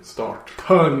 Tung start.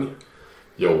 Tung.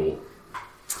 Jo.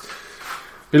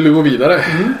 Vill du gå vidare?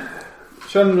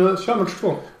 Kör match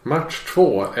 2. Match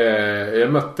 2.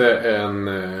 Jag mötte en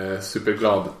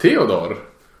superglad Theodor.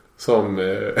 Som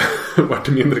vart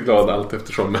mindre glad allt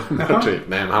eftersom matchen. Nej,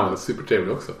 men han var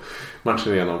supertrevlig också.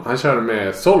 Matchen igenom. Han körde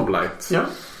med Soulblight. Ja.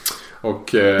 Och,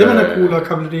 det var den coola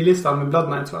kavallerilistan med Blood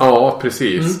Knights, va? Ja,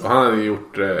 precis. Och han hade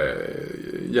gjort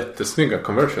jättesnygga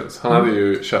conversions. Han hade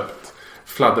ju köpt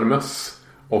fladdermöss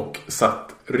och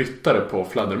satt ryttare på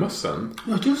fladdermössen.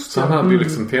 Ja, just det. Så han hade ju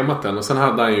liksom temat den. Och sen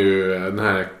hade han ju den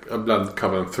här Blood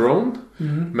Coven Throne.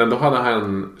 Men då hade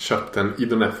han köpt en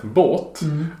Idoneth-båt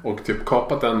och typ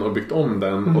kapat den och byggt om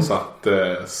den och satt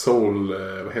Soul,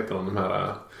 vad heter de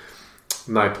här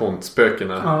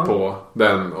Nighthaunt-spökena på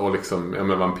den och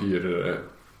liksom, vampyr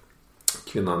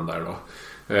kvinnan där då.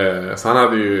 Så han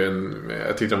hade ju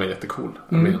jag tyckte han var jättecool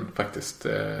faktiskt.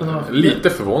 Lite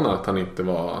förvånad att han inte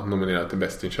var nominerad till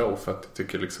Best in Show, för att jag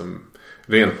tycker liksom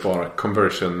rent bara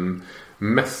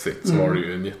conversion-mässigt så var det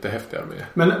ju en jättehäftig armé.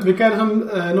 Men vilka är det som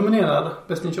nominerar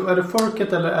Best in Show? Är det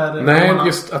Folket eller är det... Nej,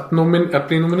 just att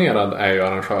bli nominerad är ju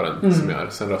arrangören som gör.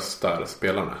 Sen röstar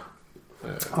spelarna för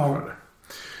det.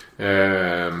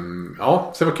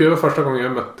 Så det var kul första gången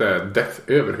jag mötte Death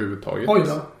överhuvudtaget. Oj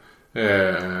då.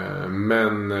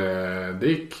 Men det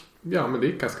gick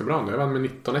ganska bra. Jag vann med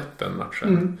 19-1 den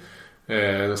matchen.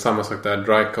 Samma sak där.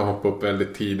 Draika hoppade upp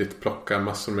väldigt tidigt, plocka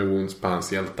massor med wounds på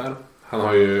hans hjältar. Han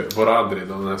har ju Voradrid,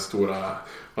 den här stora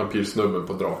vampyrsnubben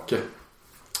på drake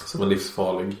som var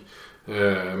livsfarlig.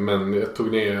 Men jag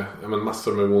tog ner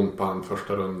massor med wound på han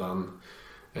första rundan.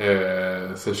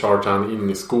 Sen chargade han in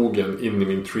i skogen, in i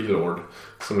min Tree Lord,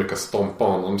 som lyckades stompa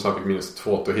honom, så han fick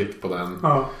 -2 to hit på den.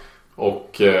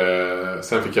 Och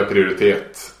sen fick jag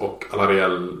prioritet och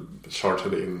Alariel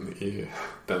chargeade in i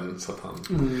den så att han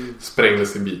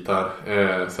sprängdes i bitar.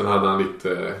 Sen hade han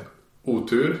lite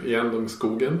otur igen då med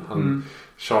skogen. Han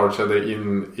chargeade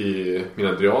in i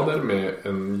mina driader med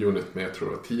en unit med, jag tror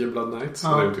det var 10 Blood Knights.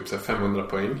 Så det är typ så här 500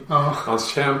 poäng.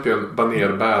 Hans champion,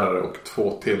 banerbärare och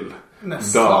 2 till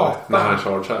dör när han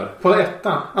chargear. På 1.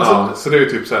 Alltså, så det är ju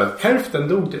typ så här. Hälften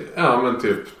dog typ. Ja, men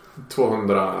typ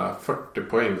 240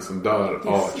 poäng som dör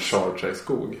av charge i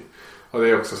skog. Och det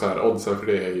är också så här, oddsen för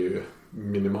det är ju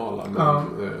minimala.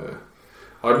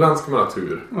 Men ibland ska man ha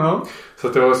tur. Så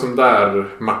att det var som där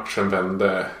matchen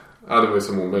vände. Ja, det var ju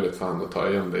som omöjligt för han att ta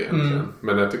igen det egentligen.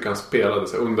 Men jag tycker han spelade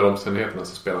sig under omständigheterna,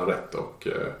 så spelade han rätt. Och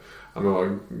han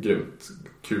var grymt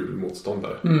kul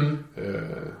motståndare.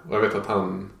 Och jag vet att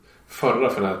han förra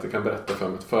Fnatic, kan berätta för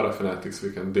mig att förra Fnatic så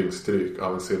fick han dyngstryk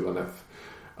av en Sylvaneth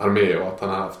armé och att han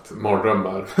har haft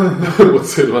mardrömmar mot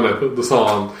Sylvaneth. Då sa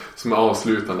han som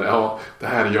avslutande, ja, det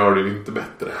här gör det inte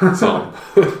bättre, sa han.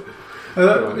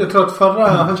 Jag tror att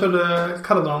han körde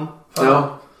Caradon.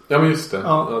 Ja, men just det.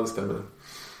 Ja, det stämmer.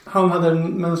 Han hade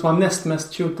den som var näst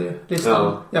mest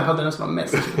shooty-listan. Jag hade den som var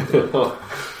mest shooty.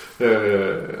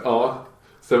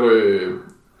 Så det var ju...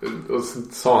 Och så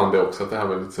sa han det också, att det här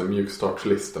var lite så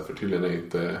mjukstartslista, för tydligen är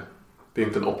det är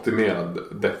inte en optimerad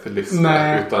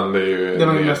death-lista, utan det är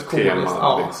ju ett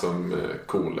tema liksom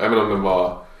cool. Även om den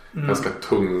var ganska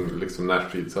tung liksom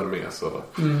närstridsarmé, så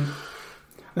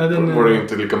var det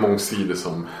inte lika mångsidig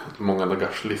som många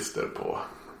Nagash-lister på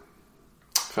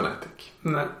Fnatic.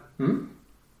 Nej.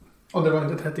 Och det var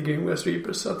inte 30 Green West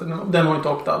Reapers, så att den var inte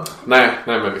optad. Nej,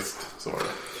 men visst, så var det.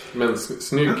 Men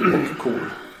snygg och cool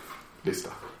lista.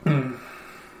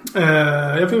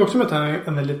 Jag fick också möta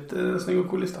en väldigt snygg och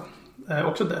cool lista.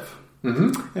 Också Def.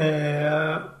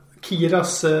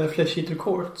 Kiras Flesh Eater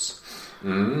Courts.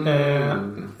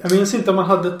 Jag minns inte om man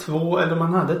hade 2 eller om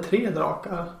man hade 3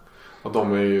 drakar. Och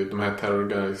de här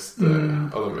Terrorgeist,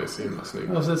 de är så himla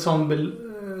snygga. Och så Zombie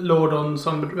Lordon,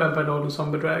 Vampire Lordon,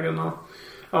 Zombie Dragon.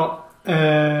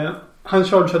 Han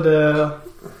chargeade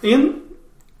in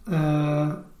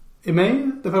i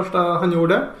mig, det första han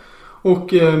gjorde.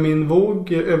 Och min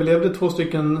våg överlevde 2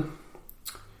 stycken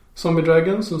Zombie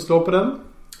Dragon som slår på den.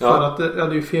 För att jag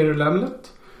hade ju Fear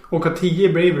Lamlet. Och har 10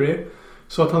 i Bravery.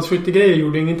 Så att hans skyttegrejer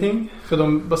gjorde ingenting. För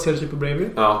de baserade sig på Bravery.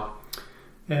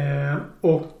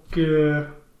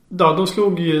 De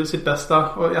slog ju sitt bästa.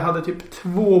 Och jag hade typ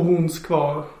 2 wounds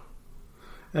kvar.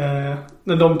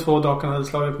 När de 2 dagarna hade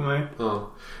slagit på mig.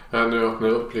 Nu öppnar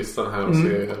jag upp listan här och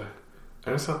ser.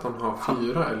 Är det så att de har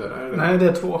 4 eller är det? Nej, det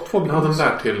är 2 bitar. Ja, de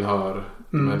där tillhör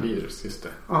de här Leaders, just det.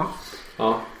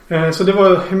 Så det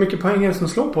var hur mycket poäng som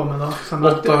slår på mig då?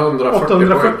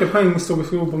 840 poäng stod och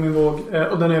slog på min våg.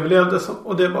 Och den överlevde.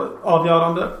 Och det var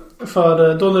avgörande.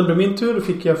 För då när det blev min tur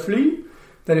fick jag fly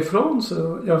därifrån.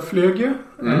 Så jag flög ju.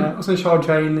 Och sen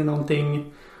chargeade jag in i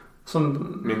någonting som...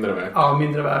 Mindre värt. Ja,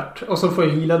 mindre värt. Och så får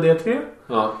jag heala D3.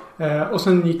 Och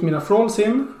sen gick mina Thralls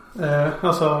in.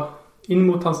 Alltså in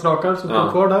mot hans drakar som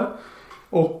stod kvar där.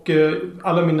 Och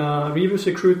alla mina Reavers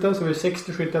är skjutna. Så vi har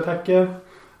 60 skytteattacker.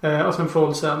 Och sen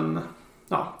Thrallsen...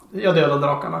 Ja, jag dödade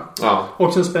drakarna.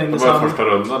 Och sen sprängdes han... Det var första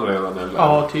rundan redan eller?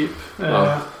 Ja, typ.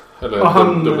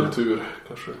 Eller dubbeltur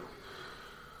kanske.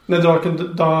 När draken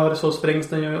dör så sprängs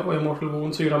den ju och gör Mortal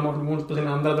Wounds. Så gör han Mortal Wounds på sin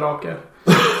andra drake.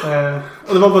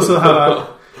 Och det var bara så här...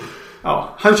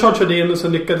 han chargeade in och så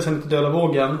lyckades han inte döda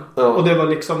vågen. Och det var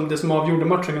liksom det som avgjorde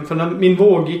matchen. För min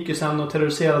våg gick ju sen och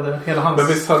terroriserade hela hans... Men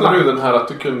visst hade du den här att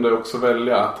du kunde också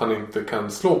välja att han inte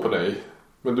kan slå på dig?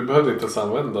 Men du behövde inte ens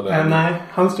använda det. Nej,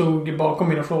 han stod bakom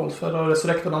mina Thralls för att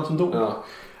resurrectade han som dog.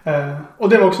 Och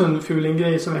det var också en fuling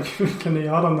grej som jag kunde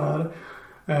göra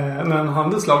när han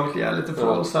hade slagit ihjäl lite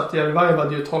Thralls. Så att jag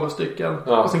revivade ju 12 stycken.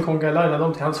 Och sen kom Gaelaila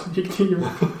dem till han som gick till.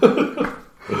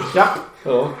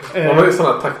 Man har ju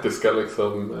sådana taktiska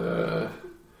liksom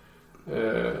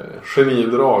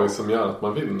genidrag som gör att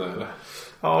man vinner.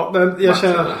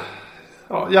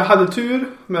 Jag hade tur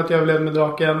med att jag överlevde med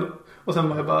draken. Och sen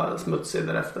var jag bara smutsig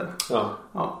därefter.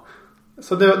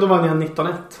 Så då vann jag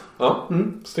 19-1.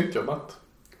 Snyggt jobbat.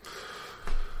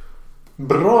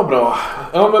 Bra.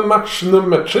 Ja, men match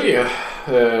nummer 3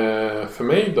 för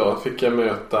mig då fick jag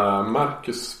möta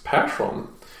Marcus Persson.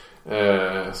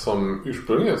 Som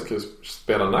ursprungligen skulle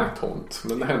spela Nighthaunt.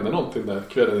 Men det hände någonting där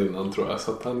kvällen innan tror jag.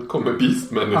 Så att han kom med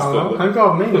Beastman istället. Han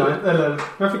gav mig eller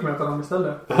jag fick möta honom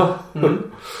istället.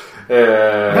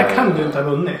 Där kan du inte ha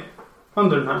vunnit. Vann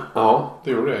du den här? Ja,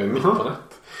 det gjorde jag. 19-1.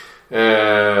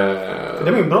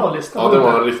 Det var en bra lista. Ja, det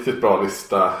var en riktigt bra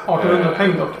lista. 1800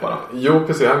 pengar dock bara. Jo,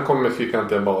 precis. Han kom med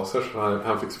fyrkantiga baser. Så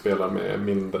han fick spela med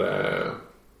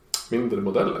mindre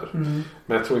modeller.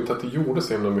 Men jag tror inte att det gjorde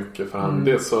så himla mycket. För han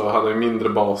dels så hade han mindre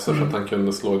baser så att han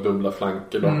kunde slå i dubbla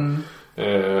flanker då.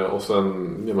 Och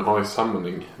sen man har ju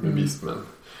summoning med Beastman.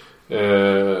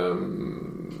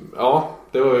 Ja,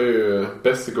 det var ju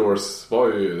Bestigors var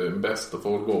ju best of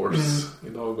all gores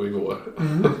idag och igår.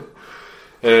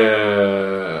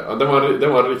 Ja, det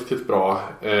var riktigt bra.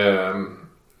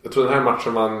 Jag tror den här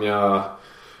matchen vann jag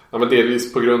men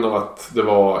delvis på grund av att det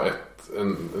var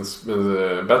en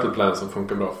battleplan som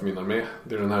funkar bra för min armé.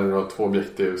 Det är den här, du har 2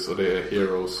 objectives och det är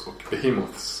Heroes och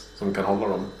Behemoths som kan hålla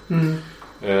dem.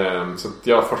 Så att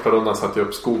jag första rundan satte jag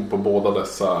upp skog på båda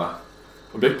dessa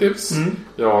objectives.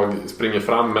 Jag springer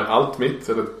fram med allt mitt,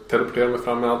 eller teleporterar mig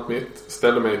fram med allt mitt,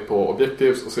 ställer mig på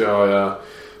objectives och så gör jag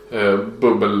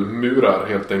bubbelmurar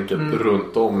helt enkelt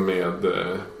runt om med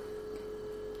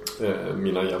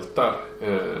mina hjältar.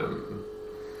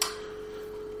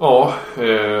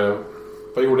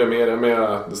 Vad gjorde jag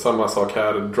med samma sak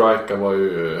här? Dryka var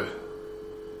ju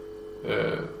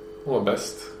hon var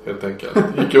bäst helt enkelt.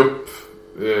 Gick upp,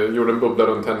 gjorde en bubbla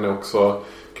runt henne också,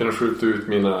 kunde skjuta ut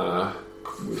mina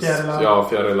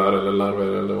fjärilar eller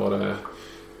larver eller vad det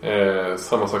är.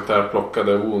 Samma sak där,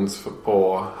 plockade wounds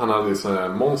på, han hade ju sån här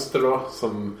monster då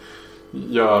som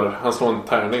gör, han slår en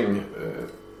tärning,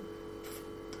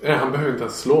 han behöver inte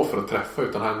ens slå för att träffa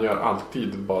utan han gör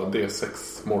alltid bara D6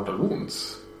 mortal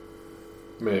wounds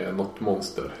med något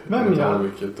monster. Vem gör?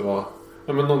 Vilket det var.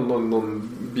 Ja, men någon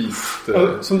beast.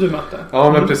 Som du mötte?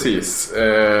 Ja, men precis.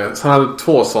 Så han hade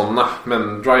 2 sådana,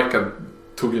 men Dryka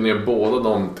tog ju ner båda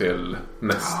dem till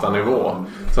nästa nivå.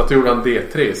 Så att då gjorde han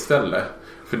D3 istället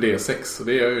för D6. Och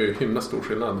det är ju himla stor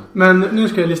skillnad. Men nu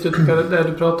ska jag lista ut det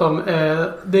du pratar om.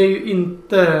 Det är ju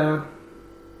inte...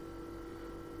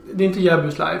 Det är inte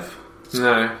Jabus Life.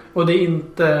 Nej. Och det är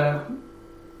inte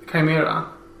Chimera.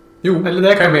 Jo, eller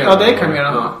det är Chimera. Ja, det är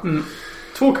Chimera. Ja.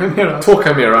 2 Chimera. 2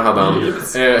 Chimera hade han.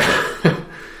 Yes.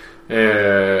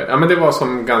 Ja, men det var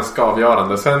som ganska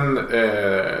avgörande. Sen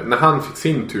när han fick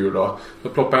sin tur då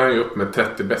ploppade han ju upp med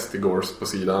 30 Bestigors på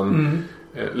sidan.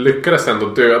 Lyckades ändå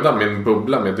döda min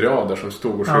bubbla med driader som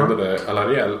stod och skyddade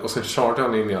Alariel. Och sen chargade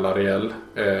han in i Alariel.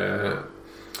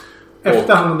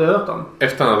 Efter han hade dödat dem?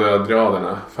 Efter han hade dödat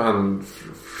driaderna. För han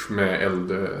med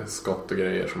eldskott och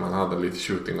grejer som han hade lite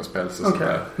shooting och spells och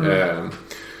sådär.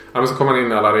 Ja, men så kommer han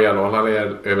in i Alariel och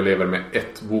Alariel överlever med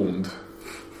 1 wound.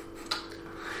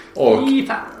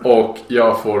 Och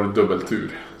jag får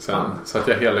dubbeltur sen. Så att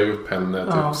jag helar ju upp henne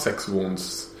typ 6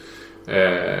 wounds.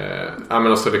 Ja,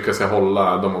 men och så lyckas jag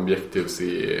hålla de objectives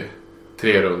i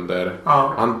 3 runder.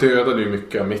 Han dödade ju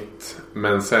mycket av mitt.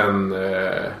 Men sen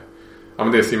ja,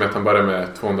 men det är med att han började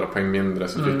med 200 poäng mindre.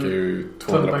 Så fick jag ju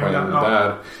 200 poäng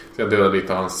där. Så jag dödade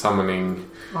lite av hans summoning.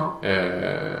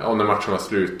 Och när matchen var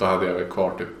slut då hade jag väl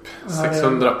kvar typ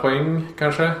 600 poäng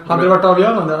kanske. Hade det varit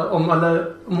avgörande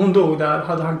om hon dog där,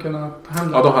 hade han kunnat ta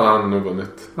hem det? Ja, då hade han nog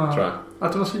vunnit, tror jag.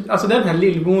 Att det var alltså den här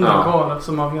lillbonden kvar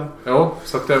som avgör. Ja,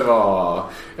 så att det var,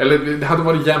 eller det hade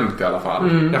varit jämnt i alla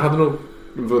fall. Jag hade nog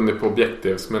vunnit på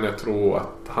objectives, men jag tror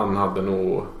att han hade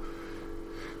nog.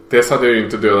 Dels hade jag ju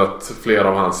inte dödat flera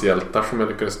av hans hjältar som jag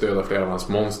lyckades döda flera av hans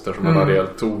monster som han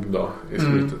rejält tog då i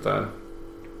slutet där.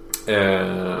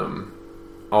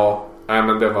 Ja,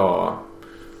 men det var,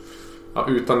 ja,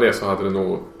 utan det så hade det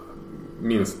nog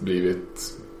minst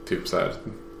blivit typ så här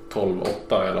 12-8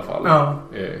 i alla fall.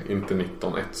 Inte 19-1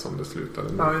 som det slutade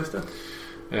med. Ja, just det.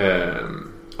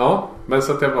 Ja, men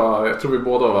så att jag tror vi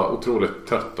båda var otroligt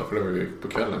trötta för det var ju på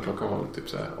kvällen, klockan var typ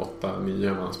så här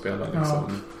 8-9 man spelade liksom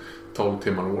 12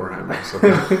 timmar Warhammer så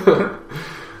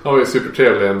det var ju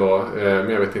supertrevlig ändå, men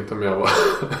jag vet inte om jag var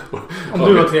om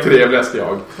du var trevligast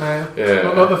jag.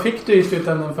 Vad fick du i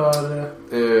slutändan för?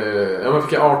 Ja, man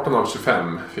fick 18 av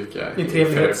 25 fick jag i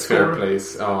trevlighetsscore. Fair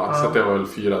place. Ja, så att det var väl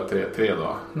 4-3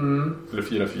 då. Eller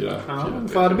 4-4. Du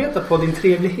får arbeta på din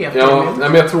trevlighet. Ja, nej,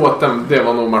 men jag tror att det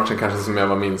var nog matchen kanske som jag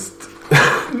var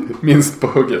minst på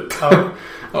hugget.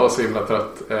 Jag var så himla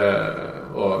trött.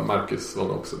 Och Marcus var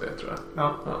nog också det, tror jag.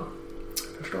 Ja.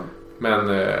 Förstår. Men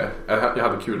jag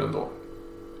hade kul ändå.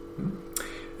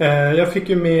 Jag fick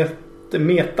ju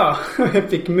jag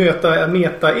fick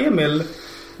möta Emil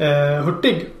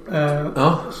Hurtig.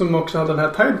 Som också hade den här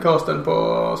tidecasten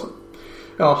på.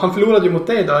 Ja, han förlorade ju mot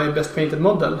dig då i Best Painted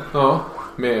Model. Ja,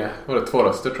 med var det 2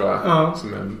 röster tror jag.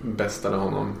 Som är bästade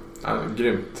honom.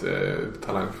 Grymt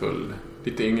talangfull.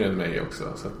 Lite yngre än mig också.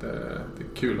 Så att, det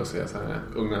är kul att se så här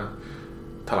unga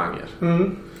talanger.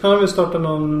 Han har väl startat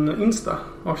någon Insta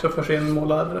också för sin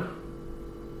målare.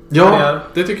 Ja,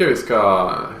 det tycker jag vi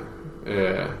ska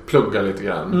plugga lite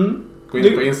grann. Gå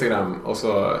in på Instagram och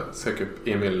så sök upp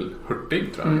Emil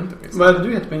Hurtig, tror jag heter på Instagram. Vad är det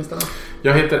du heter på Insta då?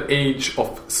 Jag heter Age of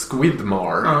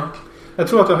Squidmar. Jag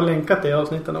tror att jag har länkat det i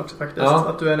avsnitten också faktiskt.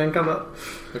 Att du är länkad där.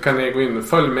 Då kan ni gå in och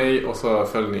följ mig och så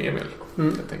följ ni Emil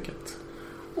helt enkelt.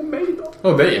 Och mig då?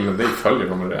 Men det följer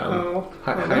de redan.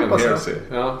 High on Heresy.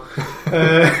 Ja.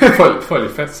 Följ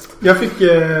fest. Jag fick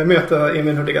möta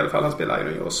Emil Hurtig i alla fall. Han spelade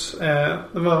Iron Jaws.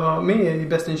 De var med i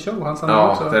Best in Show.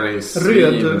 Ja, den är ju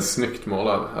svinsnyggt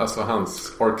målad. Alltså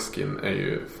hans orkskin är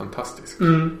ju fantastisk.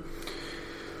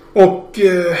 Och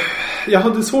jag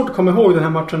hade svårt att komma ihåg den här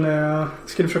matchen när jag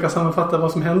skulle försöka sammanfatta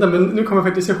vad som hände. Men nu kommer jag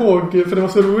faktiskt ihåg, för det var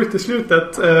så roligt i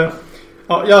slutet.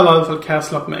 Jag hade i alla fall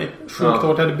castlat mig. Sjukt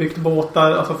hårt. Jag hade byggt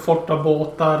båtar, alltså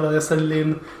forta-båtar. Jag ställde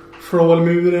in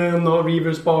Thrall-muren och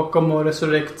Reavers bakom och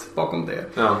Resurrect bakom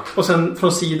det. Ja. Och sen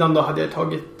från sidan då hade jag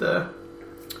tagit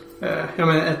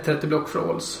ett 30 block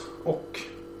Thralls. Och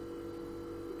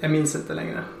jag minns inte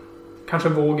längre. Kanske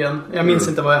vågen. Jag minns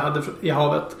inte vad jag hade i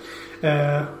havet.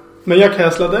 Men jag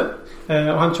castlade och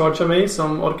han chargeade mig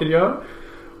som orker gör.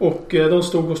 Och de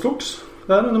stod och slogs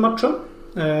där under matchen.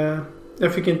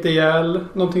 Jag fick inte ihjäl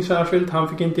någonting särskilt. Han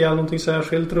fick inte ihjäl någonting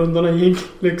särskilt. Rundorna gick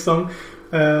liksom.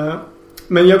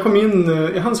 Men jag kom in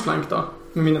i hans flank då.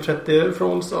 Med mina 30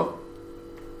 Thralls då.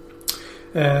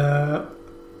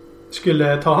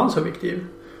 Skulle ta hans objektiv.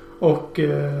 Och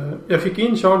jag fick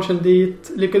in chargen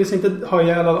dit. Lyckades inte ha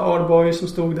ihjäl alla Arboy som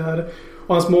stod där.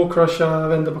 Och han småcrushade,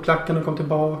 vände på klacken och kom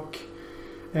tillbaka.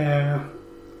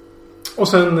 Och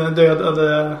sen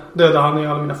dödade han i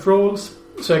alla mina Thralls.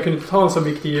 Så jag kunde inte ta hans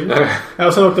objektiv.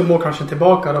 Och sen åkte småcrushen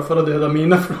tillbaka då för att döda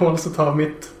mina Thralls och ta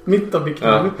mitt objektiv.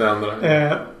 Ja, det andra.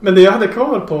 Men det jag hade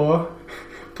kvar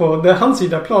på hans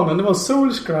sida planen, det var en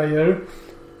Soul Scryer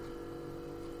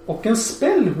och en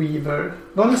Spellweaver.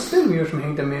 Var det en Spellweaver som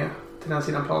hängde med till den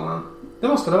sidan planen? Det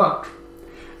måste det ha varit.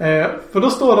 För då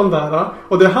står de där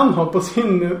och det han har på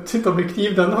sitt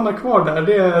objektiv, den han har kvar där,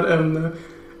 det är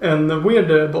en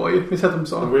Weird Boy. Vi sätter dem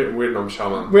så. Weird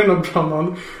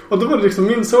Shaman. Och då var det liksom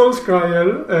min Soul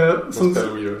Scryer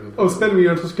och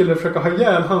Spellweaver som skulle försöka ha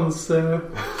ihjäl hans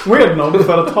Weird Knob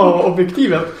för att ta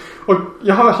objektivet. Och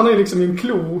han har ju liksom en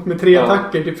klo med 3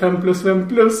 attacker, typ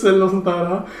 5+5+ eller något sånt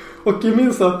där. Och jag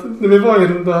minns att när vi var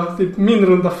i min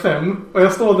runda 5 och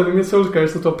jag stod där med min Soul Scryer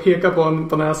som stod och pekade på honom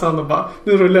på näsan och bara,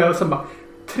 nu rullar jag, sen bara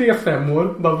 3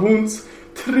 5-or, bara wounds,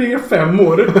 3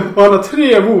 5-or och han har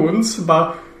 3 wounds,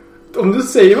 bara om du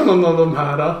säger någon av de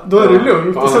här då är det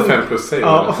lugnt. Och sen 5+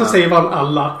 säger och så säger man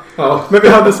alla. Ja. Men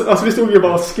vi stod ju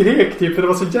bara och skrek typ, för det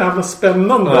var så jävla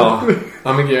spännande.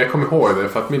 Ja, men jag kommer ihåg det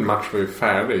för att min match var ju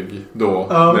färdig då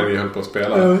när vi höll på att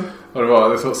spela. Och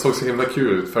det såg så himla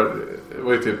kul ut för det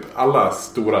var ju typ alla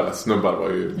stora snubbar var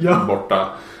ju borta.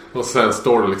 Och sen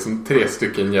står det liksom 3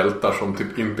 stycken hjältar som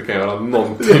typ inte kan göra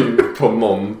någonting på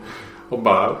någon. Och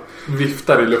bara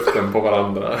viftar i luften på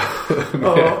varandra.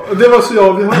 Ja, och det var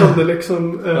så vi hade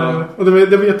liksom. Och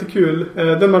det var jättekul.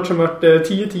 Den matchen var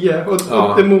 10-10. Och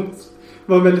det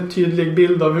var en väldigt tydlig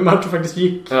bild av hur matchen faktiskt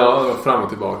gick. Ja, det var fram och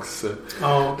tillbaks.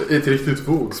 Ett riktigt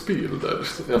vågspel där.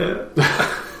 Ja.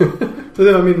 Så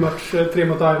det var min match 3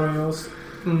 mot Iron Jaws.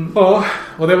 Ja,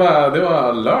 och det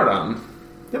var lördagen.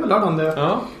 Det var lördagen det.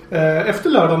 Ja. Efter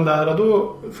lördagen där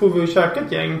då får vi käka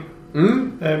ett gäng.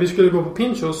 Vi skulle gå på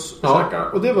Pinchos och käka.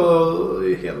 Och det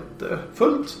var helt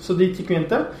fullt. Så dit gick vi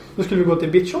inte. Då skulle vi gå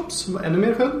till Bitshops. Det var ännu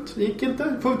mer fullt. Det gick inte.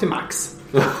 Då får vi till Max.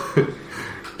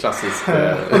 Klassiskt.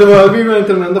 Och vi var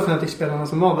inte de enda Fnatic-spelarna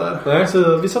som var där. Nej.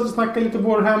 Så vi satt och snackade lite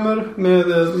Warhammer med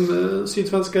de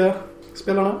sydsvenska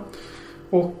spelarna.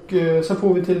 Och sen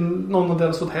får vi till någon av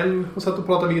deras hotell och satt och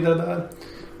pratade vidare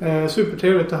där.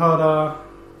 Supertrevligt att höra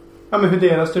hur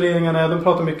deras turneringar är. De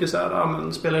pratar mycket så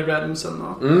här, spelar i Redemsen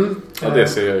och det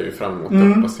ser jag ju fram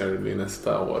emot. Hoppas jag det blir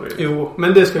nästa år. Jo,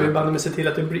 men det ska vi bara se till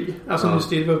att det blir. Alltså nu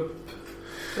styr vi upp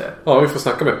det. Ja, vi får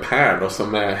snacka med Per då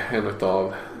som är en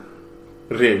av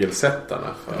regelsättarna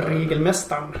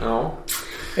regelmästaren.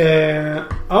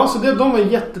 Så de var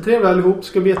jättetrevliga allihop.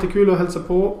 Ska bli jättekul att hälsa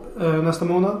på nästa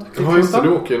månad. Ja, just det, du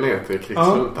åker ner till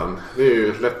Krigsluntan. Det är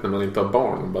ju lätt när man inte har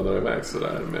barn och bara drar iväg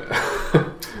sådär med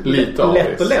lite av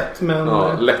lätt och lätt, men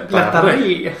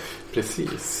lättare.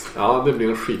 Precis. Ja, det blir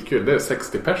en skitkul. Det är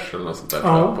 60 pers eller något sånt där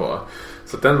på.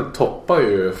 Så den toppar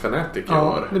ju Fnatic i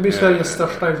år. Det blir Sveriges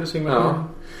största i Så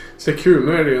det är kul,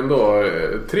 nu är det ju ändå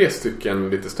 3 stycken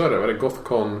lite större. Var det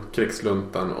Gothcon,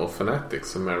 Krigsluntan och Fnatic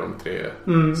som är de 3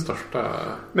 största.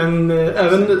 Men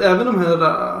även de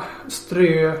här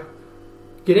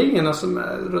strögrejerna som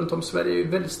är runt om Sverige är ju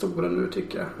väldigt stora nu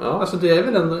tycker jag. Ja. Alltså det är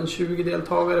väl ändå en 20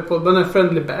 deltagare på. Men en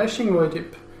Friendly Bashing var ju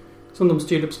typ som de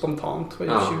styrde upp spontant. Var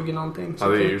ju 20 någonting. Ja,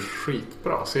 det är ju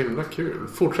skitbra. Så himla kul.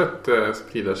 Fortsätt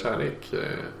sprida kärlek.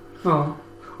 Ja.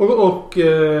 Och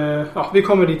vi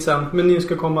kommer dit sen. Men ni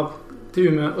ska komma till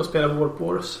Umeå och spela Warp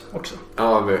Wars också.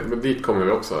 Ja, men dit kommer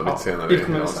vi också lite senare i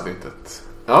avsnittet.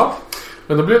 Ja,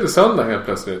 Men då blev det söndag helt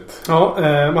plötsligt. Ja,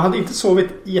 man hade inte sovit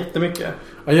jättemycket.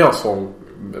 Ja, jag sov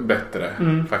bättre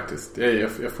faktiskt.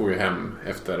 Jag får ju hem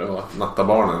efter att natta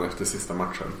barnen efter sista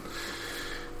matchen.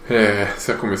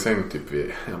 Så jag kom i säng typ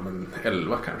vid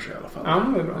 11 kanske i alla fall. Ja,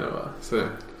 det är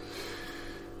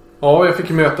bra. Jag fick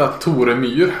möta Tore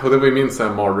Myr. Och det var ju min så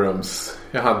här mardröms.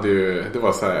 Jag hade ju, det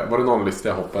var så här, var det någon lista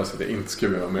jag hoppades att jag inte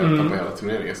skulle behöva möta på hela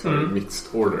turneringen, så var det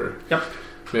Mixed Order. Ja.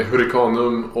 Med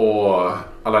Hurricanum och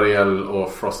Alariel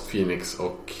och Frost Phoenix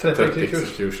och 30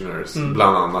 Executioners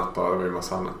bland annat då. Det var ju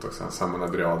massa annat också. Samma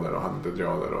Driader och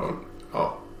Handedriader och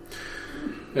ja.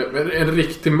 En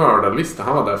riktig mördarlista.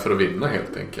 Han var där för att vinna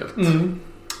helt enkelt.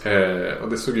 Och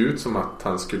det såg ut som att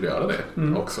han skulle göra det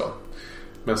också.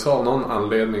 Men så av någon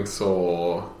anledning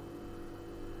så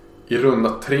i runda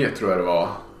 3 tror jag det var,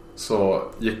 så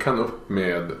gick han upp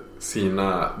med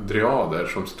sina driader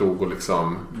som stod och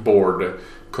liksom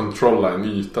board-controlla en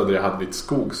yta där jag hade lite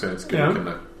skog så jag skulle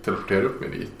kunna teleportera upp mig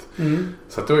dit.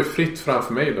 Så att det var ju fritt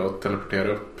framför mig då att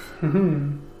teleportera upp.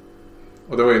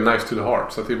 Och det var ju knife to the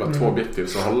heart, så att det är bara 2 objektiv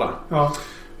att hålla. Ja.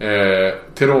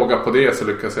 Till råga på det så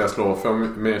lyckas jag slå, för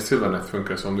med Sylvanet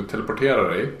funkar det så om du teleporterar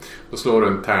dig, då slår du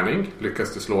en tärning,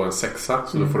 lyckas du slå en 6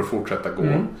 så då får du fortsätta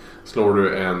gå. Slår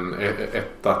du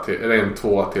en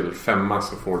 2 till 5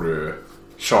 så får du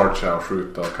chargea och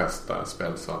skjuta och kasta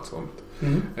spells och allt sånt.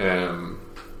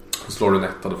 Slår du en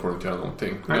 1 då får du inte göra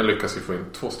någonting. Men jag lyckas ju få in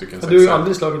 2 stycken 6. Du har ju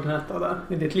aldrig slagit en 1 där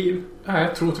i ditt liv. Nej,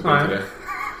 jag tror typ inte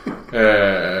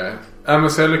det. Men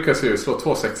så jag lyckas ju slå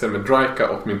 2 6 med Dryka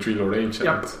och min Treelord Ancient.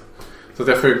 Japp. Så att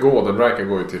jag får ju gå där. Dryka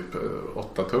går ju typ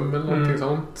 8 tum eller någonting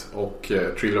sånt. Och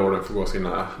Treelorden får gå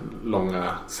sina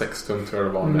långa 6 tum tror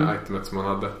jag det var med itemet som man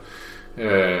hade.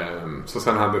 Så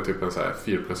sen hade jag typ en så här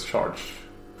 4+ charge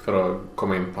för att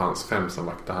komma in på hans 5 som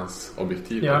vaktade hans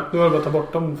objektiv. Ja, då var det bara att ta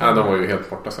bort dem. Ja, de var ju helt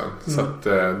borta sen. Så att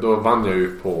då vann jag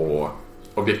ju på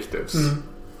objectives.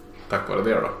 Tack vare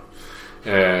det då.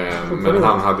 Men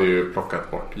han hade ju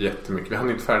plockat bort jättemycket. Vi hann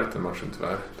inte färdigt den matchen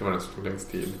tyvärr. Det var den som tog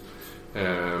längst tid.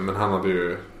 Men han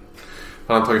hade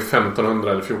tagit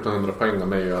 1500 eller 1400 poäng av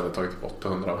mig och jag hade tagit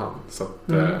 800 av han. Så att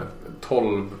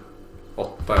 12-8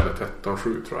 eller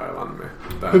 13-7 tror jag vann med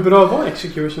där. Hur bra var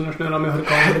Executioners nu med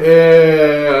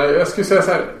Hurricaner? Jag skulle säga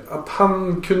så här, att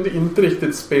han kunde inte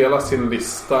riktigt spela sin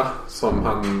lista som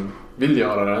han vill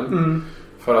göra den.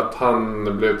 För att han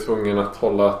blev tvungen att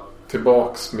hålla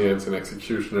tillbaks med sina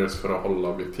Executioners för att hålla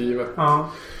objektivet. Ja.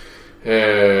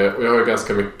 Och jag har ju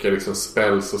ganska mycket liksom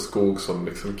spells och skog som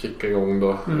liksom kickar igång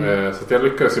då. Så att jag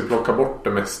lyckades ju plocka bort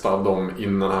det mesta av dem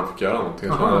innan han fick göra någonting.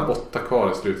 Så han hade 8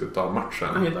 kvar i slutet av matchen.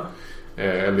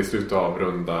 Eller i slutet av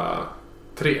runda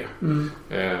 3.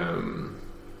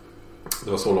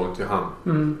 Det var så långt till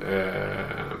han.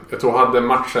 Jag tror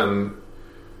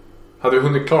hade jag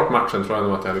hunnit klart matchen tror jag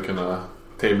nog att jag hade kunnat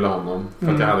tabla honom.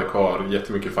 För att jag hade kvar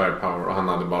jättemycket firepower och han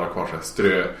hade bara kvar så här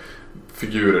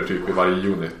ströfigurer typ i varje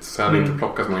unit. Så han hade inte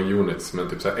plockat så många units, men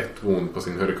typ så här 1 wound på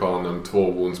sin Hurricanum,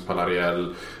 2 wounds på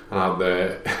Alariel. Han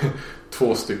hade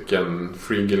 2 stycken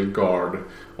Frigil Guard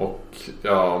och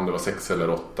om det var 6 eller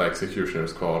 8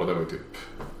 Executioners kvar, och det var typ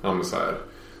så här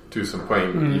 1000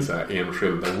 poäng i så här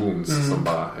enskilda wounds som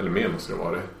bara, eller mer måste det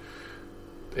vara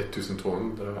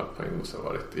 1200 poäng måste det ha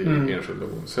varit i enskilda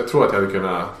wounds. Så jag tror att jag hade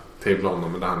kunnat tabla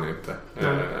honom, men det hann jag inte.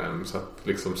 Så att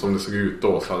liksom som det såg ut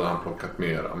då så hade han plockat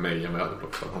mer av mig än vad jag hade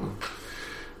plockat av honom.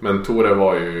 Men Tore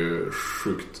var ju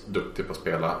sjukt duktig på att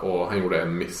spela och han gjorde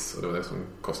en miss och det var det som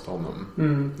kostade honom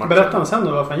matchen. Berättade han sen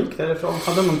då varför han gick därifrån?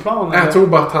 Hade han någon plan? Jag tror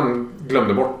bara att han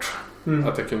glömde bort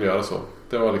att jag kunde göra så.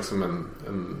 Det var liksom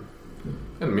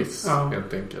en miss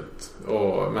helt enkelt.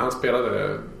 Men han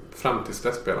spelade fram tills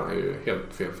dess spelade han ju helt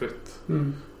felfritt.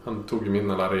 Han tog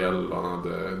min Alariel och han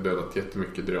hade dödat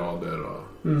jättemycket driader och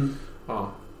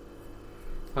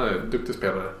han är en duktig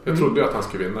spelare. Jag trodde ju att han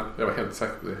skulle vinna. Jag var helt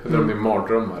säker på det. Jag drömde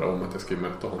mardrömmar om att jag skulle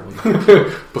möta honom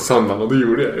på söndagen, och det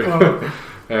gjorde jag ju.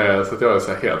 Så att jag var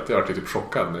så här jag var typ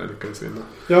chockad när jag lyckades vinna.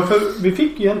 Ja, för vi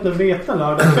fick ju egentligen veta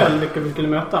lördag kväll vilka vi skulle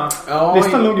möta.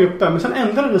 Listan låg ju uppe, men sen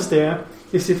ändrades det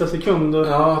i sista sekund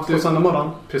på söndag morgon.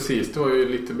 Precis, det var ju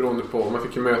lite beroende på. Man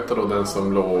fick ju möta då den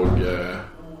som låg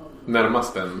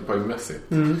närmast den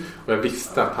poängmässigt. Och jag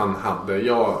visste att han hade,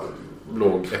 jag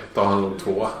låg 1 och han låg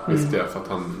 2 visste jag, för att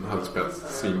han hade spelat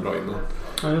svinbra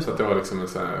innan. Så att det var liksom en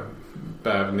sån här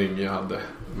bävning jag hade.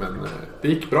 Men det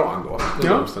gick bra ändå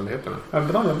under omständigheterna. Ja,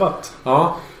 bra jobbat.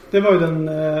 Ja. Det var ju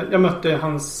jag mötte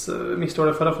hans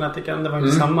Mixed förra fanatiken. Det var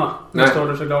inte samma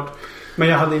Mixed såklart. Men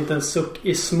jag hade inte en suck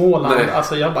i Småland. Nej.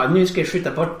 Alltså jag bara, nu ska jag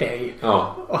skjuta bort dig.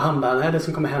 Ja. Och han bara, nej, det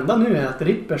som kommer hända nu är att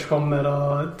Rippers kommer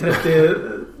och 30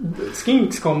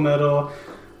 Skinks kommer och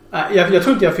jag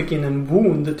tror inte jag fick in en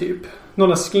wound typ.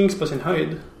 några skinks på sin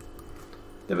höjd.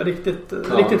 Det var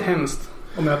riktigt hemskt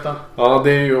att möta. Ja,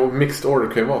 det är ju mixed order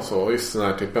kan ju vara så. Just den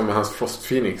här typen med hans Frost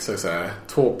Phoenix är så här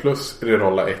 2+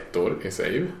 rerolla 1 år i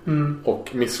save. Och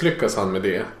misslyckas han med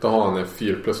det, då har han en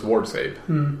 4+ ward save.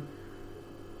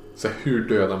 Så hur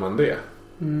dödar man det?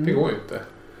 Det går ju inte.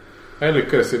 Jag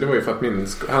lyckades ju, det var ju för att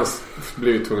han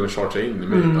blev ju tvungen att chargea in i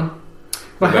mig då.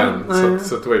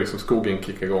 Så det var ju liksom skogen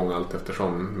kickade igång allt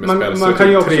eftersom med spel. Man kan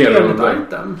ju också ge den ett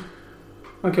item.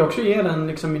 Man kan ju också ge den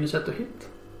liksom minus 1 och hit.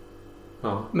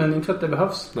 Ja. Men inte för att det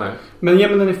behövs. Nej. Men ger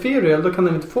man den i Ferial då kan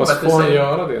den inte få bättre save. Får han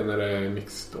göra det när det är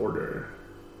mixed order?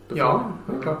 Ja,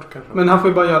 klart. Kanske. Men han får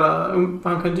ju bara göra,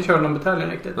 han kan inte köra någon bataljon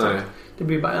riktigt. Nej. Det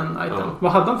blir bara en item. Ja.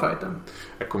 Vad hade han för item?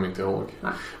 Jag kommer inte ihåg.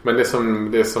 Nej. Men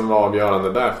det som var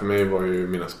avgörande där för mig var ju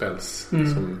mina spells.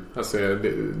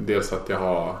 Dels att jag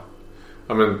har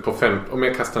på 5, om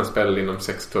jag kastar en spel inom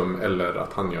 6 tum eller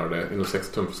att han gör det inom 6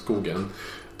 tum för skogen,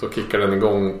 då kickar den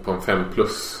igång på en 5+.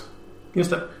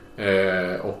 Just det.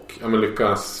 Och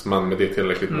lyckas man med det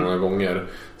tillräckligt många gånger,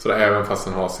 så att även fast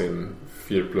han har sin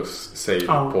 4+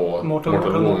 save på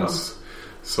Mortal Wounds,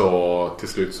 så till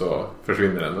slut så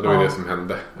försvinner den. Och det var det som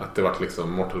hände, att det var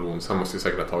liksom Mortal Wounds. Han måste ju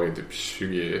säkert ha tagit typ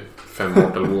 25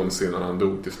 Mortal Wounds innan han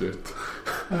dog till slut.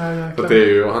 Så det är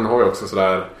ju, och han har ju också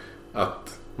sådär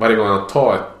att varje gång han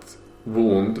tar ett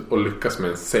wound och lyckas med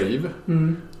en save,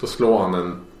 då slår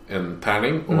han en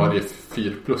tärning, och varje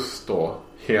 4+ då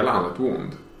hela han ett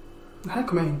wound. Det här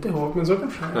kommer jag inte ihåg, men så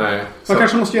kanske. Nej, man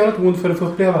kanske måste göra ett wound för att få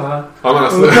uppleva det här.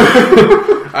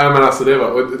 Ja, men alltså det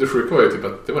var, och det sjuka var ju typ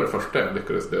att det var det första jag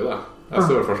lyckades döda.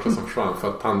 Alltså det var det första som försvann, för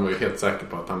att han var ju helt säker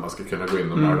på att han bara skulle kunna gå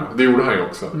in och mörda. Det gjorde han ju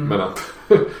också, men att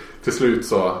till slut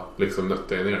så liksom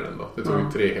nötte jag ner den då. Det tog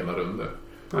ju 3 hela runder.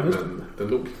 Ja, just det. Men den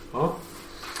dog. Ja.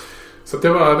 Så det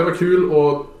var kul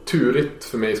och turigt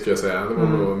för mig, skulle jag säga. Det var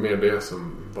nog mer det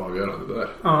som var avgörande där.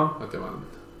 Ja. Att jag var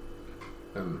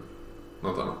en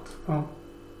något annat. Ja.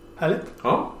 Härligt.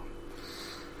 Ja.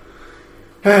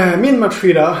 Min match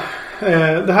 4.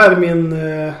 Det här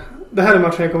är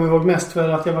matchen jag kommer ihåg mest, för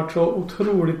att jag var så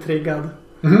otroligt triggad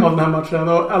av den här matchen.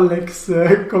 Och Alex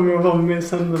kom ihåg mig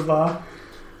sen och bara...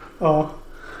 Ja.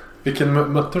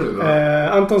 Vilken mötte du då?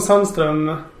 Anton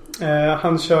Sandström.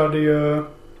 Han körde ju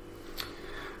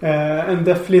en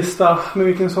deflista. Men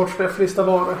vilken sorts deflista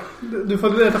var det? Du får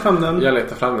leta fram den. Jag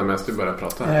letar fram den medan du börjar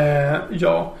prata.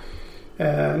 Ja.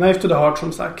 Knife to the Heart,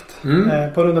 som sagt.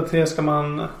 På runda 3 ska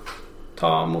man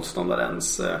ta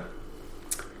motståndarens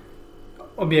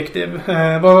objektiv.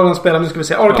 Vad var de spelade? Nu ska vi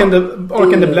se. Ark and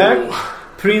the Black,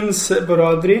 Prince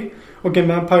Boradri och en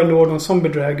Vampire Lord och en Zombie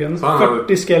Dragon.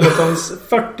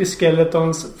 40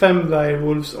 skeletons, 5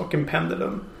 direwolves och en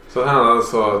pendulum. Så han hade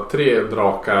alltså 3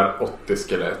 drakar, 80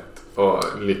 skelett och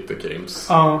lite games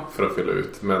för att fylla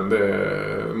ut. Men det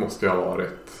måste ju ha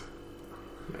varit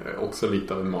också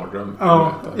lite av en mardröm.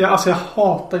 Ja, jag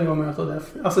hatar ju att möta det.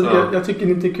 Jag tycker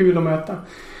det inte är kul att möta.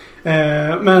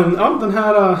 Men ja, den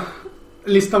här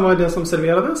listan var det som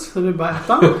serverades. Så det är bara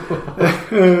äta.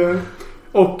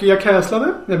 Och jag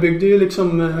castlade. Jag byggde ju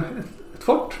liksom ett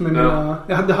fort med mina...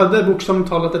 Jag hade bokstavligt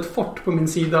talat ett fort på min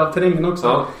sida av terrängen också.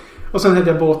 Ja. Och sen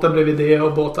hade jag båtar bredvid det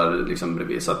och båtar liksom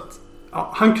bredvid. Så att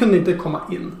han kunde inte komma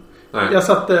in. Nej. Jag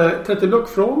satte 30 block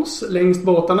fronts längs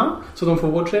båtarna så de får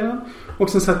vårdsedan. Och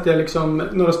sen satte jag liksom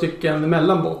några stycken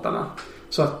mellan båtarna.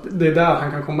 Så att det är där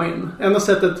han kan komma in. Enda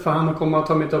sättet för han att komma och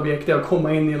ta mitt objekt är att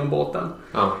komma in genom båten.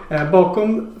 Ja.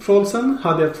 Bakom frontsen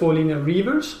hade jag 2 linjer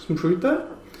Reavers som skjuter.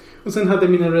 Och sen hade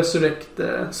jag mina Resurrect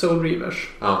Soul Reavers.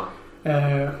 Ja.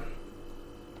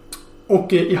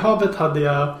 Och i havet hade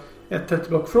jag ett 30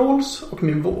 block Frawls och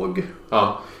min våg.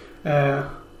 Ja.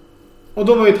 Och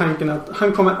då var ju tanken att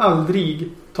han kommer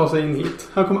aldrig ta sig in hit.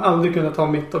 Han kommer aldrig kunna ta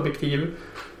mitt objektiv.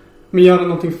 Men gör han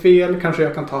någonting fel kanske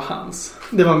jag kan ta hans.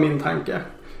 Det var min tanke.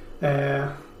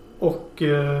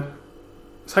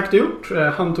 Sagt och gjort.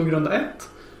 Han tog runda 1.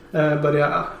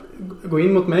 Började gå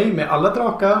in mot mig med alla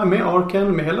drakar, med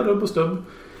arken, med hela rubb och stubb.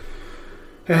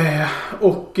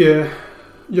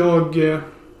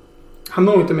 Han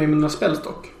når inte mig med några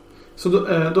spellstock. Så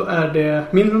då är det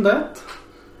min runda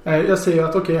 1. Jag säger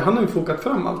att han har ju fokat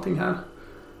fram allting här.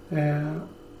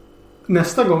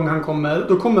 Nästa gång han kommer,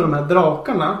 då kommer de här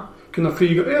drakarna kunna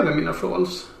flyga över mina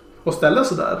frawls och ställa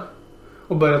sig där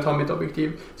och börja ta mitt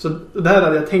objektiv. Så det här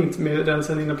hade jag tänkt med den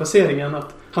sen innan placeringen,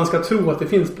 att han ska tro att det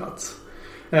finns plats.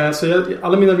 Så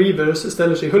alla mina reavers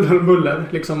ställer sig huller och buller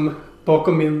liksom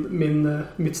bakom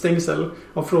mitt stängsel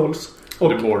av frawls. Och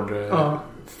du borde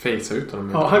facea ut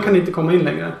honom. Ja, han kan inte komma in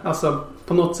längre. Alltså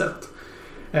på något sätt.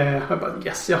 Jag bara,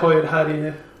 yes, jag har ju det här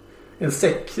i en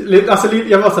säck. Alltså,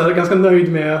 jag var så här ganska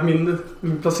nöjd med min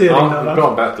placering där.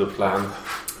 Bra battle plan.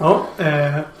 Ja,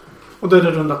 och då är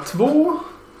det runda 2.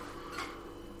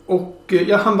 Och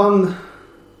han vann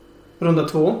runda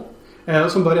 2.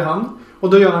 Som börjar han. Och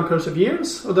då gör han Curse of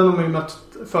Years. Och den har man ju mött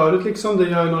förut liksom. Det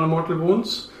gör ju några Mortal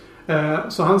Wounds.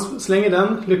 Så han slänger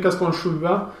den. Lyckas få en 7.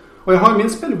 Och jag har ju min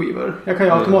Spellweaver. Jag kan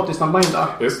ju automatiskt unbinda.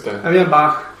 Just det. Jag vill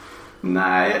bara...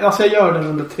 Nej, alltså jag gör den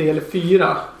under 3 eller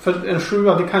 4. För en 7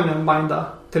 det kan jag unbinda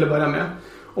till att börja med.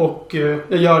 Och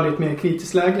jag gör det i ett mer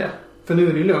kritiskt läge. För nu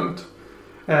är det ju lugnt.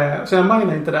 Så jag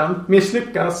unbindar inte den.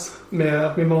 Misslyckas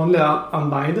med min vanliga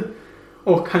unbind.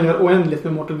 Och han gör oändligt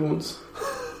med Mortal Wounds.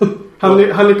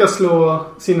 Han lyckas slå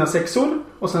sina 6-or.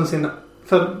 Och sen sina...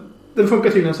 För den funkar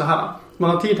tydligen så här. Man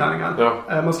har 10 tärningar.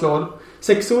 Ja. Man slår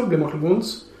 6-or blir Mortal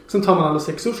Wounds. Sen tar man alla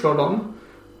 6-or, slår dem.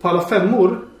 På alla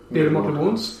 5-or blir det Mortal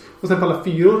Wounds. Och sen på alla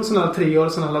 4-or, sen alla 3-or,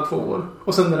 sen alla 2-or.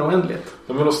 Och sen är det oändligt.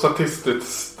 Ja, men då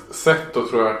statistiskt sett då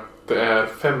tror jag att det är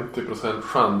 50%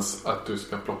 chans att du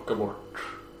ska plocka bort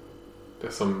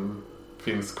det som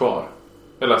finns kvar.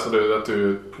 Eller alltså att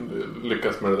du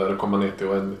lyckas med det där och komma ner till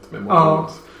oändligt med Mortal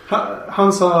Wounds.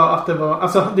 Han sa att det var...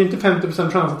 Alltså det är inte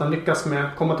 50% chans att han lyckas med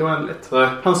att komma till oändligt. Nej.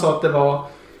 Han sa att det var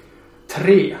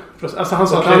 3%. Alltså han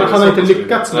sa att han har inte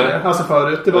lyckats med det. Alltså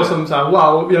förut. Det var som så här: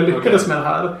 wow, jag lyckades med det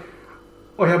här.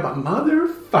 Och jag bara,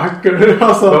 motherfucker.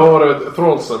 Alltså, vad var det?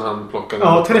 Thrallsen han plockade?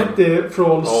 Ja, 30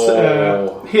 Thralls.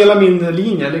 Hela min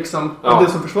linje liksom. Det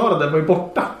som försvarade var ju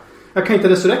borta. Jag kan inte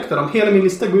resurrekta dem. Hela min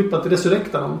lista går ut på att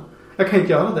resurrekta dem. Jag kan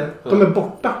inte göra det. De är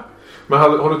borta. Men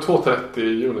har du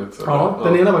 230 units? Eller? Ja,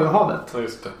 den ena var ju havet. Ja,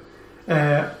 just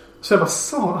det. Så jag bara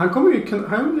sa, han kommer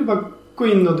ju bara gå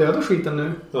in och döda skiten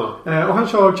nu. Ja. Och han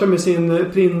kör med sin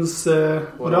prins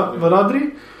Varadri.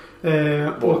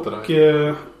 Och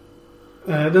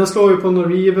den slår ju på några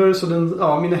reavers. Så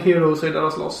mina heroes är där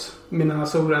och slåss. Mina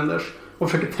surrenders.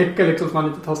 Och försöker täcka liksom så man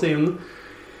inte tar sig in.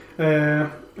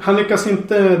 Han lyckas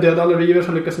inte döda alla reavers.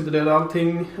 Han lyckas inte döda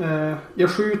allting. Jag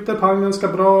skjuter på han ganska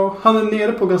bra. Han är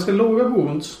nere på ganska låga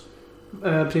wounds.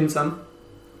 Prinsen.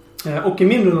 Och i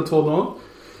min runda 2 då.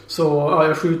 Så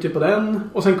jag skjuter på den.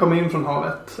 Och sen kommer jag in från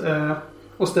havet.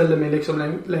 Och ställer mig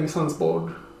liksom längs hans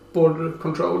board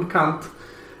control kant.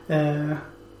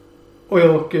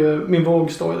 Och min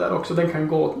våg står ju där också. Den kan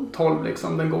gå 12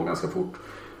 liksom. Den går ganska fort.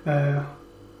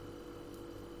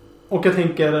 Och jag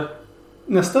tänker...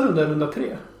 Nästa runda är runda 3.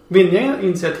 Vinner jag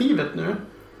initiativet nu.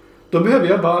 Då behöver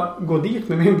jag bara gå dit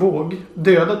med min våg.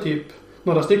 Döda typ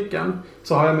några stycken.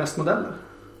 Så har jag mest modeller.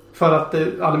 För att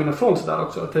alla mina Thralls där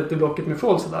också. 30 blocket med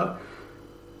Thralls där.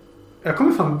 Jag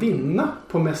kommer fan vinna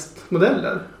på mest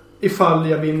modeller. Ifall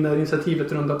jag vinner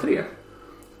initiativet runda 3.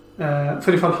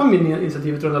 För ifall han vinner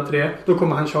initiativet runda 3. Då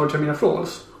kommer han chargea mina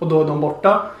Thralls. Och då är de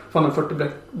borta. För han har 40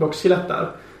 blocks skelett där.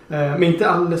 Men inte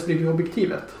alldeles vid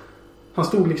objektivet. Han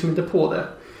stod liksom inte på det.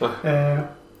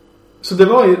 Så det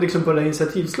var ju liksom på det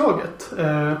initiativslaget.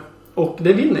 Och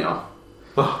det vinner jag.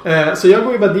 Så jag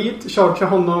går ju bara dit, chargear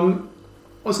honom.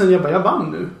 Och sen jag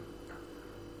vann nu.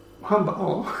 Och han bara,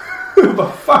 ja. Jag bara,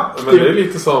 fuck. Men det är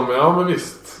lite som, ja men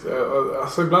visst.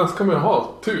 Alltså ibland ska man ju ha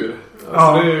tur.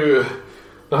 Alltså det är ju...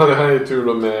 Nu hade han ju tur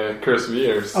då med Curse of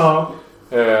Years. Ja.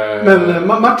 Men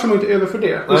matchen var inte över för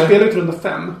det. De spelar ut runda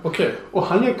 5. Okay. Och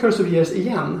han gör Curse of Years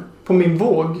igen. På min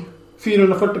våg.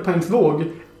 440 poängs våg.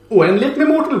 Oändligt med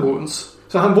Mortal Wounds.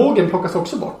 Så vågen plockas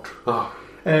också bort.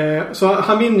 Så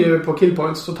han vinner ju på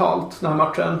killpoints totalt den här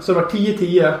matchen. Så det var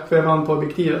 10-10 för jag vann på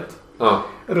objektivet.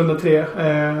 Runda 3.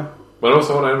 Men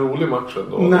också var det en rolig match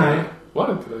då? Nej. Var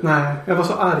det inte det? Nej, jag var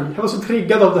så arg. Jag var så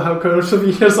triggad av det här Curse of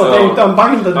Years så att jag inte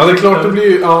unbindade. Ja, det är klart det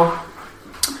blir ju... Ja.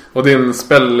 Och din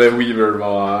Spellweaver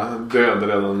var död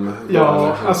redan.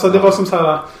 Ja, alltså det var som så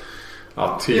här...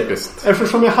 Ja, typiskt.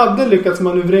 Eftersom jag hade lyckats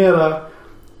manövrera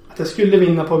att jag skulle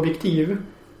vinna på objektiv,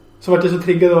 så var jag så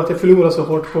triggad av att jag förlorade så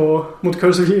hårt mot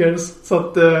Curse of Years. Så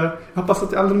att jag hoppas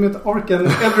att jag aldrig möter Arken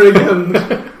ever again.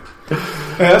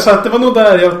 Så att det var nog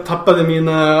där jag tappade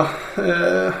mina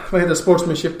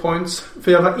sportsmanship points.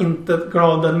 För jag var inte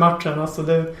glad den matchen. Alltså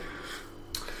det...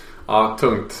 Ja,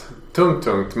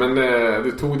 tungt. Men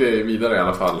du tog det vidare i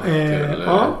alla fall.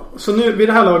 Ja, så nu vid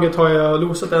det här laget har jag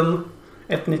losat en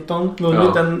 1-19,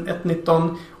 vunnit en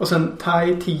 1-19 och sen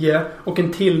tie 10 och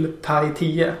en till tie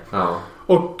 10. Ja.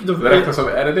 Och då, det räknas som,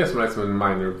 är det som räknas som en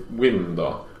minor win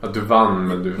då? Att du vann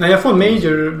men du... Nej, jag får en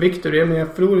major victory men jag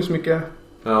förlorar så mycket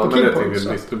på men jag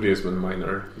tänkte det blir som en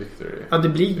minor victory. Ja, det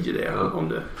blir ju det om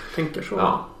du tänker så.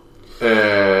 Ja.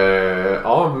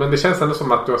 Ja, men det känns ändå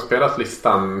som att du har spelat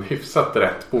listan hyfsat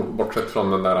rätt bortsett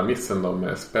från den där missen då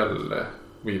med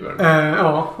Spellweaver.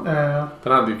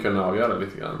 Den hade ju kunnat avgöra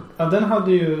lite grann. Ja, den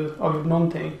hade ju avgjort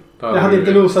någonting. Jag hade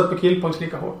inte losat på killpoints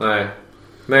lika hårt. Nej.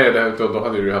 Nej, då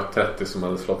hade du ju haft 30 som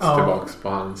hade slått tillbaks på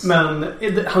hans. Men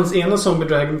hans ena Zombie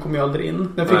Dragon kom ju aldrig in.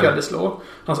 Den fick jag aldrig slå.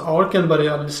 Hans Arken började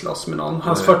ju aldrig slåss med någon.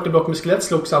 Hans 40 block med skelett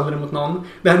slogs aldrig mot någon.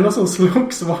 Det enda som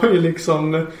slogs var ju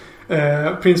liksom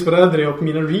Prince Beradri och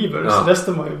Mina Reavers.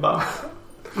 Resten var ju bara...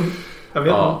 jag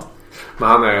vet inte.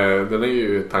 Men den är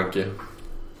ju tanke.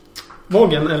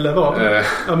 Vågen eller vad?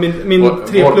 Min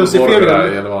 3 plus i fel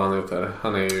eller vad han heter.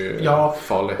 Han är ju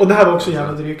farlig. Och det här var också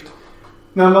jävla drygt.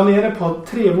 När han var nere på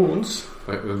 3 wounds.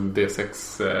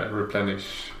 D6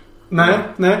 replenish.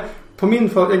 Nej. På min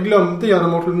jag glömde göra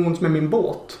mortal wounds med min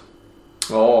båt.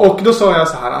 Och då sa jag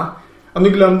så här. Nu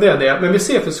glömde jag det. Men vi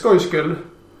ser för skojs skull.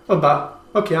 Och bara,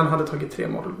 okej, han hade tagit 3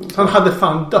 mortal wounds. Han hade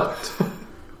fan dött.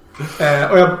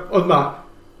 och bara...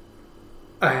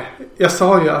 jag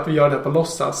sa ju att vi gör det på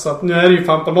låtsas. Så att nu är det ju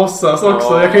fan på låtsas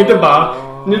också. Jag kan ju inte bara...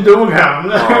 Nu dog han.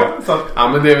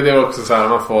 Men det är också så här.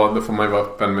 Då får man ju vara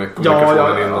öppen med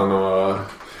kommunikationen innan. Och,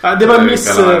 det var en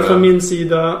miss från min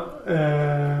sida.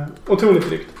 Otroligt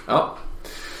drygt. Ja.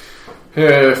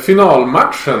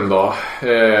 Finalmatchen då.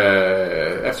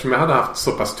 Eftersom jag hade haft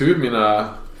så pass tur mina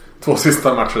 2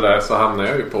 sista matcher där, så hamnade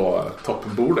jag ju på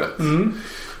toppbordet.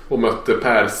 Och mötte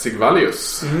Per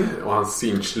Sigvalius och hans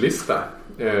Sinch-lista.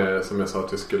 Som jag sa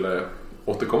att vi skulle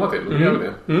återkomma till. Nu gör vi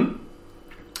det.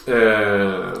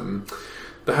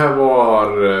 Det här var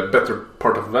Better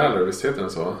Part of Valor, visst heter den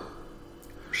så?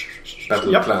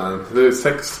 Battle Plan. Det är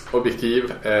 6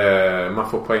 objektiv. Man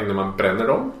får poäng när man bränner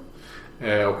dem.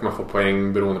 Och man får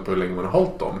poäng beroende på hur länge man har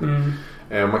hållit dem.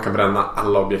 Man kan bränna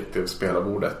alla objektiv på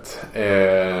spelarbordet.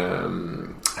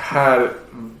 Här...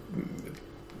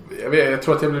 Jag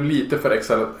tror att jag blev lite för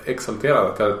exalterad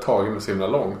att jag hade tagit mig så himla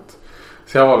långt.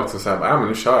 Så jag var liksom såhär, men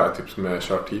nu kör jag typ som jag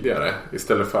kört tidigare.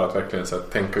 Istället för att verkligen så här,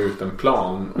 tänka ut en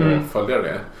plan och följa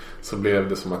det. Så blev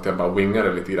det som att jag bara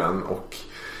wingade lite grann. Och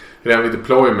redan vid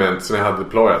deployment, så när jag hade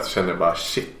deployat, så kände jag bara,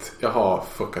 shit, jag har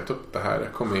fuckat upp det här.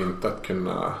 Jag kommer inte att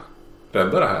kunna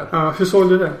rädda det här. Ja, hur såg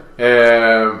du det?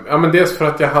 Men dels för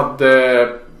att jag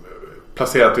hade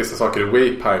placerat vissa saker i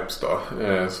waypipes då.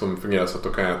 Som fungerar så att då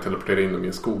kan jag teleportera in dem i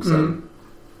en skog sen.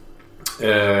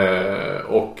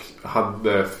 Och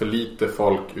hade för lite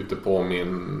folk ute på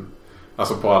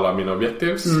alltså på alla mina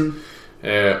objectives.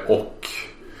 Och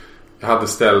jag hade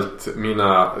ställt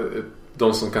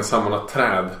de som kan samla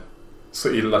träd så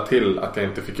illa till att jag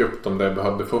inte fick upp dem där jag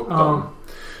behövde få upp dem.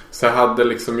 Så jag hade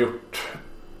liksom gjort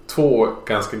 2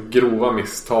 ganska grova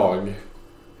misstag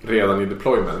redan i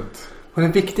deployment. På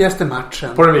den viktigaste matchen.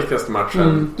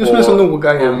 Du som är så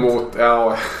noga igen.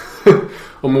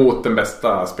 Och mot den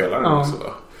bästa spelaren också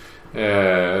då.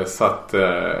 Så att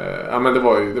men det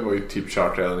var ju typ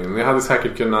kört redan innan. Jag hade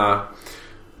säkert kunnat.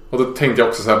 Och då tänkte jag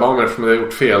också så här, bara eftersom jag har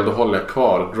gjort fel, då håller jag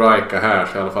kvar Dryka här,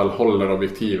 så jag i alla fall håller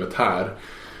objektivet här.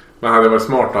 Men hade jag varit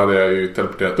smart, då hade jag ju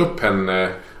teleporterat upp henne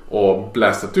och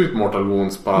blästat ut Mortal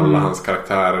Wounds på alla hans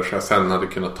karaktärer, så jag sen hade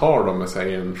kunnat ta dem med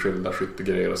sig enskilda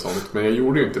skyttegrejer och sånt. Men jag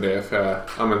gjorde ju inte det,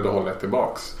 för då håller jag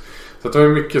tillbaks. Så det var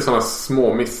ju mycket sådana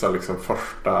små missar liksom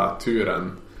första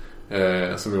turen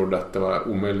som gjorde att det var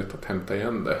omöjligt att hämta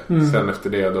igen det. Sen efter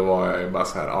det, då var jag bara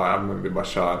så här, men vi bara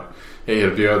kör. Jag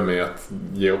erbjöd mig att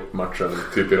ge upp matchen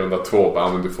typ i runda 2,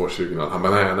 men du får 20. Han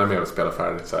bara, nej, jag vill spela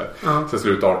färdigt så här. Så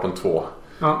slut 18-2.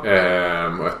 Och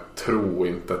jag tror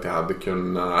inte att jag hade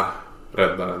kunnat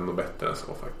rädda den något bättre än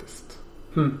så faktiskt.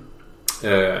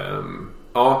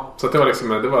 Så det var liksom,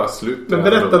 det var slut. Men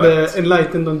berättade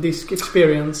Enlightened on Disc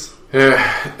Experience.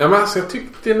 Alltså jag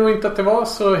tyckte nog inte att det var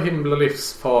så himla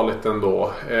livsfarligt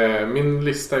ändå. Min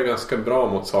lista är ganska bra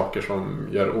mot saker som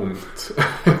gör ont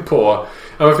på.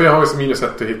 För jag har ju som minus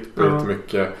 1 hit på lite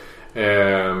mycket.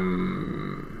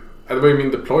 Det var ju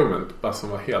min deployment bara som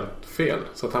var helt fel.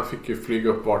 Så att han fick ju flyga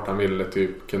upp vart han ville,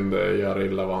 typ kunde göra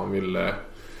illa vad han ville.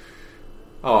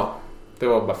 Det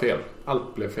var bara fel.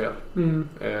 Allt blev fel.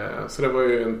 Så det var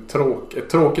ju ett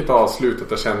tråkigt avslut,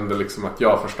 att jag kände liksom att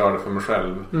jag förstörde för mig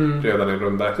själv redan i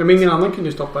runda 1. Men ingen annan kunde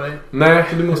ju stoppa dig. Nej.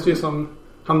 Du måste ju som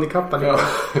handikappa lite. Ja,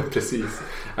 precis.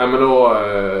 Men då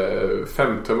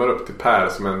 5 tummar upp till Per,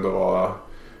 som ändå var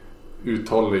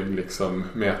uthållig liksom,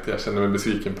 med att jag kände mig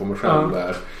besviken på mig själv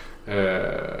där.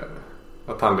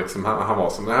 Att han liksom, han var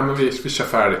som, nej men vi kör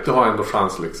färdigt, du har ändå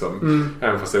chans liksom.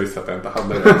 Även fast jag visste att jag inte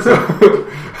hade det.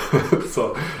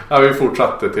 Så vi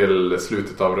fortsatte till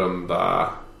slutet av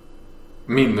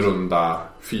min runda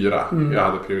 4. Jag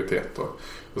hade prioritet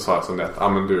då sa jag som det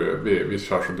att men vi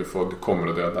kör så du kommer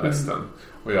att döda resten.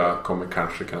 Och jag kommer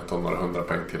kanske kunna ta några 100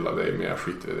 poäng till av dig, men jag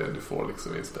skiter i det, du får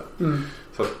liksom istället.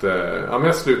 Så att men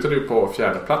jag slutade ju på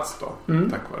 4:e plats då,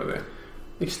 tack vare det.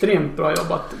 extremt bra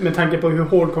jobbat. Med tanke på hur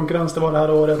hård konkurrens det var det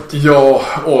här året. Ja,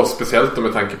 och speciellt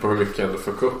med tanke på hur mycket jag ändå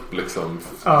fick upp liksom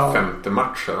femte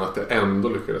matchen. Att jag ändå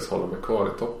lyckades hålla mig kvar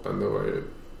i toppen. Det var ju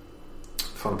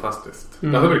fantastiskt.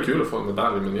 Det hade varit kul att få en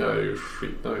medalj, men jag är ju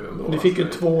skitnöjd ändå. Du fick ju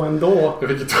 2 ändå. Jag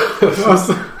fick ju 2.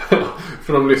 Alltså.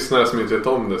 För de lyssnare som inte vet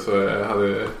om det så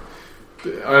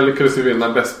jag lyckades ju vinna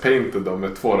Best Painted då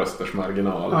med 2 rösters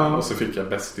marginal. Och så fick jag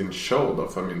Best in Show då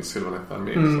för min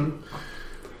Sylvaneth-armé.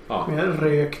 Ja. Med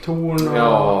röktorn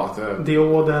och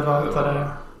dioder och allt det.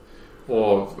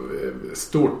 Och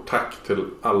stort tack till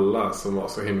alla som var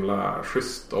så himla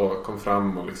schysst och kom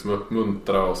fram och liksom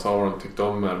uppmuntrade och sa vad de tyckte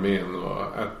om armén.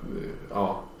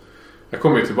 Och jag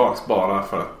kommer ju tillbaks bara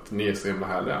för att ni är så himla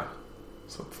härliga.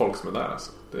 Så folk som är där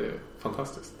alltså. Det är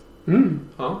fantastiskt.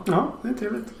 Ja, det är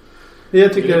trevligt.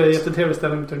 Jag tycker det är jättetrevligt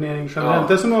ställe med turnering generellt.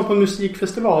 Det är som att vara på en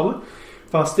musikfestival.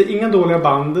 Fast det är inga dåliga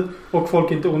band och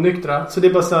folk är inte onyktra. Så det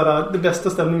är bara så här, det bästa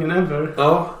stämningen ever.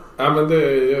 Ja, men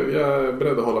jag är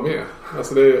beredd att hålla med.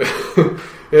 Alltså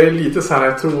jag är lite så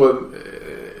här,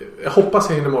 jag hoppas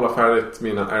jag hinner måla färdigt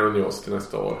mina Iron Jaws till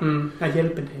nästa år. Jag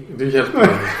hjälper dig. Du hjälper mig.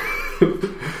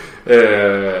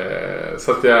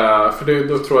 Så att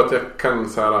då tror jag att jag kan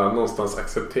så här, någonstans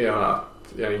acceptera att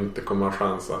jag inte kommer ha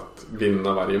chans att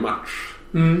vinna varje match.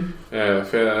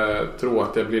 För jag tror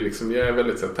att jag är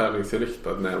väldigt så här, tävlingsinriktad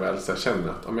när jag väl så här, känner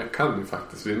att jag kan ju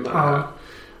faktiskt vinna det här.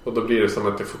 Och då blir det som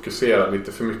att jag fokuserar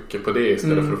lite för mycket på det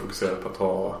istället för att fokusera på att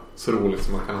ha så roligt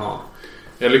som man kan ha.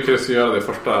 Jag lyckades göra det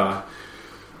första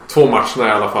 2 matcherna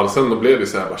i alla fall. Sen då blev det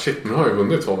så här, shit, nu har jag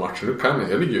vunnit 2 matcher. Nu kan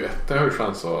jag ligger ju 1. Jag har ju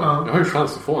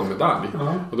chans att få en medalj.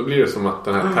 Och då blir det som att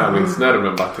den här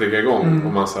tävlingsnerven bara triggar igång.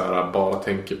 Och man så här, bara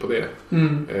tänker på det.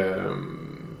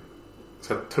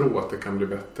 Så jag tror att det kan bli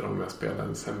bättre om jag spelar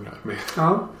en sämre med.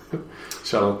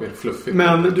 Köra något mer fluffigt.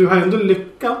 Men du har ändå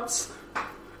lyckats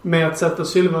med att sätta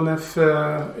Sylvaneth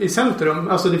i centrum.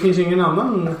 Alltså det finns ju ingen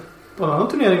annan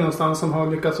turnering någonstans som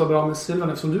har lyckats så bra med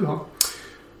Sylvaneth som du har.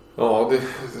 Ja,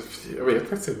 jag vet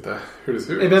faktiskt inte hur det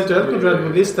ser ut. Eventuellt på Red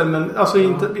Bull-listan, men alltså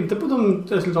inte på de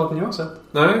resultaten jag har sett.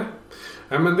 Nej,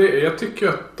 men jag tycker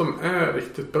att de är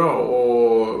riktigt bra.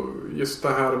 Och just det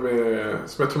här med,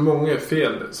 som jag tror många är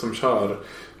fel som kör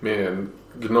med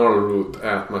Gnarl Root,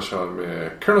 är att man kör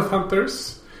med Colonel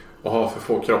Hunters och har för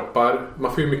få kroppar.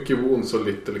 Man får ju mycket wounds och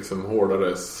lite liksom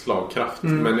hårdare slagkraft.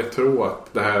 Men jag tror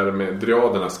att det här med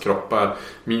dryadernas kroppar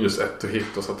 -1 to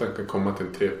hit och så att den kan komma till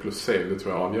en 3+ save, det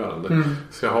tror jag är avgörande.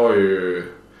 Så jag har ju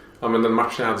men den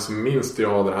matchen jag hade som minst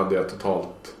dryader hade jag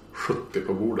totalt 70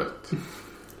 på bordet.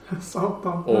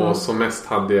 Satan. Och som mest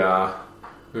hade jag,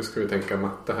 nu ska vi tänka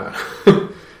matte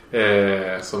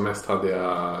här. Som mest hade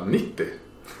jag 90.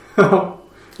 Ja,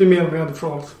 det är mer än vi hade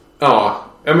frågat. Ja,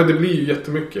 men det blir ju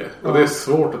jättemycket. Och det är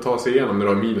svårt att ta sig igenom när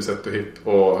du har -1 to hit.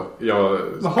 Och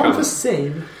vad har de för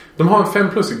save? De har en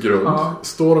 5+ i grund.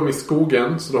 Står de i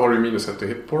skogen så då har du -1 to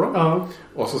hit på dem.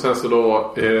 Och så sen så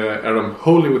då är de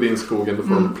wholly within skogen, då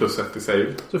får de +1 i save.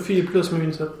 Så 4+ med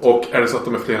 -1. Och är det så att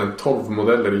de är fler än 12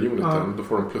 modeller i uniten, då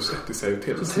får de +1 i save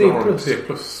till. Så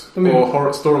 3+.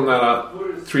 Och står de nära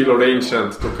 3 Lord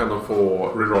Ancient, då kan de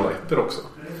få rerolla 1 också.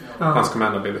 Hans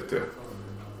command ability.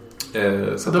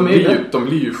 Så de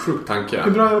blir ju sjukt tankiga.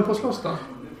 Hur bra är de på att slåss då?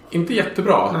 Inte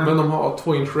jättebra, men de har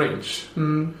 2 inch range.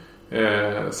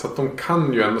 Så att de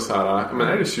kan ju ändå så här, men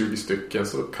är det 20 stycken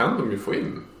så kan de ju få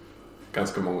in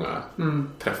ganska många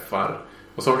träffar.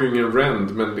 Och så har du ju ingen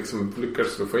rend, men liksom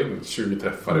lyckas du få in 20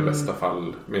 träffar i bästa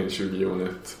fall med en 20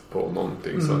 unit på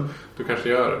någonting. Så du kanske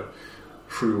gör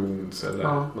 7 wounds eller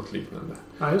något liknande.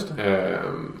 Ja, just det.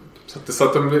 Så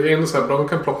att de är ändå så här bra. De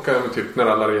kan plocka typ när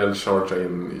alla rejäl chargear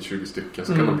in i 20 stycken,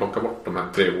 så kan de plocka bort de här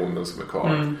 3 wounden som är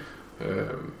kvar.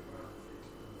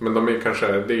 Men de är kanske,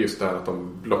 det är just det här att de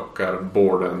blockar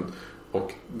borden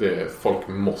och folk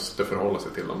måste förhålla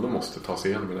sig till dem. De måste ta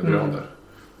sig igen med dryader.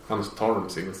 Annars tar de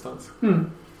sig ingenstans.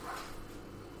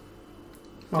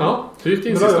 Hur gick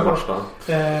din sista match då?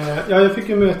 Jag fick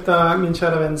ju möta min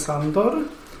kära vän Sandor.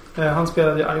 Han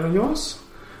spelade i Iron Jaws.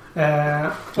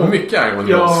 Och mycket Iron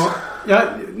Jaws.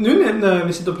 Nu när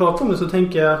vi sitter och pratar om det så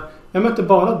tänker jag mötte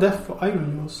bara Death och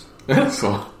Iron Jaws.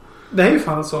 Så. Det är ju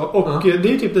fan så. Och det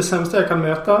är ju typ det sämsta jag kan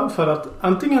möta. För att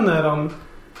antingen är de...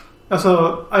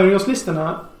 Alltså Iron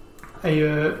Jaws-listorna är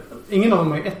ju... Ingen av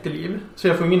dem har ju 1 i liv. Så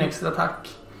jag får ingen extra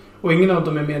attack. Och ingen av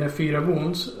dem är mer än 4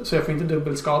 wounds. Så jag får inte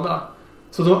dubbel skada.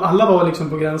 Så då alla var liksom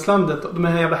på gränslandet. De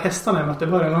här jävla hästarna jag mötte i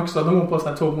början också. De var på så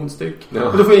här 2 motstyck. Ja.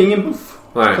 Och då får jag ingen buff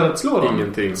för att slå dem.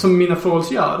 Ingenting. Som mina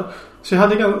Thralls gör. Så jag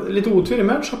hade lite otur i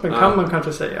matchupen kan man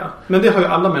kanske säga. Men det har ju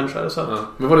alla människor. Så att,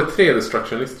 Men var det 3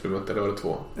 destruction-lister du mötte eller var det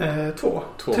 2?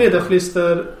 2. 3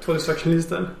 death-lister, 2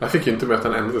 destruction-lister. Jag fick ju inte möta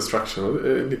en enda destruction.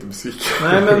 Lite besviken.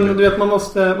 Nej men du vet man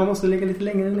måste ligga lite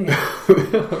längre ner.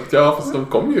 Ja fast de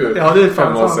kom ju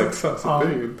 5 och 6. Så det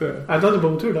är ju inte... Nej då hade du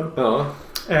bara otur då. Ja.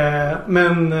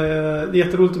 Men det är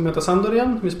jätteroligt att möta Sandor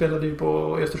igen. Vi spelade ju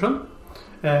på Östersjön.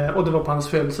 Och det var på hans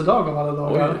födelsedag av alla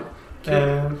dagar.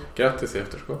 Grattis i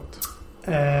efterskott.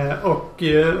 Och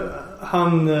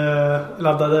han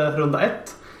laddade runda 1.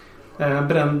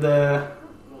 Brände...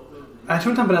 Jag tror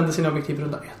inte han brände sina objektiv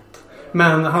runda 1.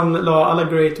 Men han la alla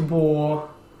Great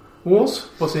Walls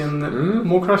på sin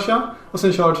Maw-crusha. Och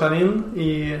sen charge han in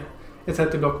i ett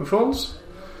 30-block med Thralls.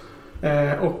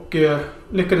 Och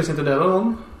lyckades inte döda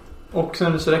dem. Och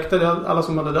sen resurrektade alla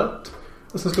som hade dött.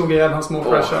 Och sen slog jag ihjäl hans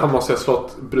Maw-crusha. Han måste ha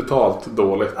slått brutalt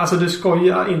dåligt. Alltså du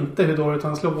skojar inte hur dåligt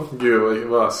han slog. Gud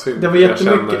vad synd. Det var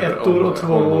jättemycket 1-or och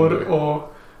 2-or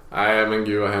och... Nej men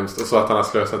gud vad hemskt. Och så att han har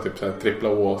slösat typ såhär trippla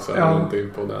å så är han inte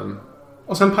in på den.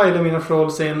 Och sen pajlade mina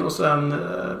Thralls in och sen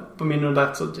på min runda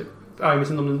 1 så typ... jag vet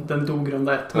inte om den dog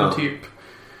runda 1 men typ.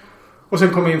 Och sen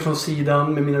kom jag in från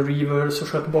sidan med mina Reavers och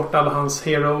sköt bort alla hans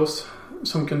heroes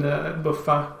som kunde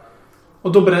buffa.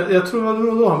 Och då jag tror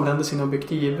det var då han brände sina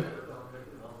objektiv.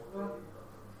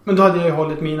 Men då hade jag ju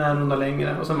hållit mina en runda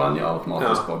längre och sen vann jag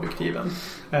automatiskt på objektiven.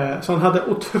 Så han hade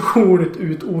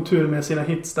otroligt otur med sina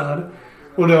hits där.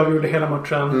 Och det avgjorde hela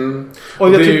matchen.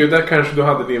 Och det är ju där kanske du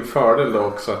hade din fördel då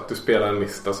också att du spelar en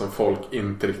lista som folk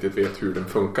inte riktigt vet hur den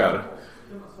funkar.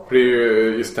 För det är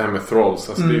ju just det här med Thralls.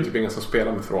 Alltså det är ju typ ingen som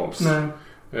spelar med Thralls. Nej.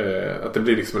 Att det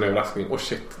blir liksom en överraskning.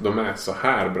 Shit, de är så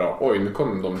här bra. Oj, nu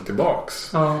kommer de tillbaks.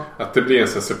 Ja. Att det blir en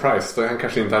sån surprise. Då han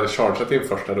kanske inte hade chargeat in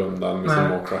första rundan med sin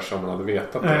Maw-crush om man hade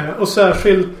vetat det. Och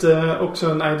särskilt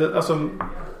också alltså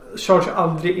charge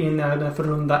aldrig in i den för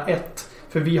runda 1.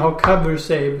 För vi har cover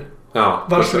save. Ja,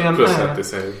 plus 1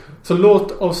 save. Så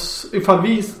låt oss,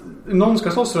 ifall någon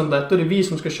ska slåss runda 1, då är det vi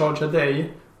som ska chargea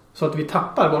dig. Så att vi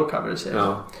tappar vår cover save.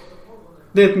 Ja.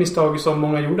 Det är ett misstag som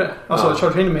många gjorde. Alltså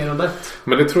charge in med runda 1.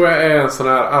 Men det tror jag är en sån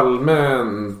här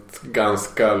allmänt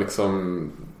ganska liksom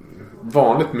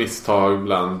vanligt misstag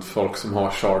bland folk som har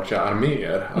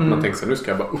charge-arméer. Att man tänker sig nu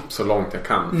ska jag bara upp så långt jag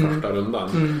kan första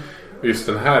rundan. Just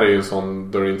den här är ju en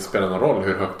sån då det inte spelar någon roll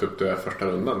hur högt upp du är första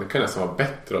rundan. Det kan nästan vara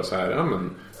bättre och så här, ja men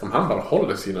om han bara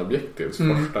håller sina objektiv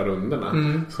första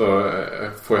rundorna så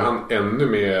får han ännu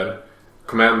mer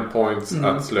command points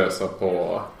att slösa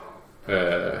på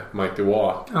Mighty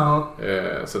Wa.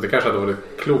 Så det kanske hade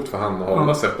varit klokt för han att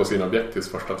hålla sig på sina objektiv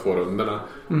första 2 rundorna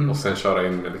och sen köra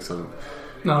in med liksom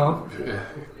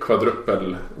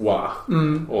kvadruppel Wa.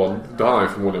 Och då har han ju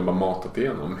förmodligen bara matat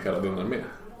igenom hela din armé.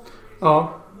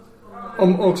 Ja.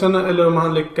 Och sen, eller om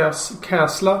han lyckas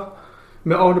castla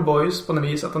med Arderboys på något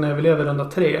vis att han överlever runda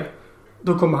 3,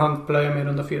 då kommer han plöja med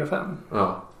runda 4-5.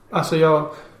 Ja. Alltså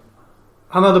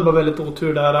han hade bara väldigt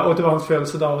otur där och det var hans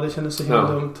födelsedag och det kändes så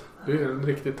himla dumt. Det är en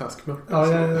riktig taskmört. Ja.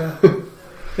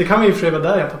 Det kan vi ju för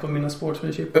där jag tappade mina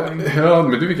sportsmanship-poäng. Ja,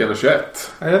 men du fick ändå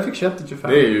 21. Ja, jag fick 21-25.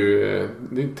 Det är ju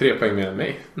 3 poäng mer än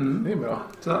mig. Det är bra.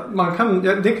 Så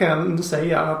det kan jag ändå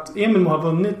säga att Emil har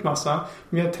vunnit massa,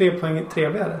 men jag är 3 poäng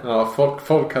trevligare. Ja,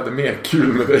 folk hade mer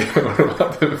kul med dig än vad de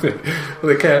hade med mig. Och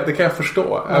det kan jag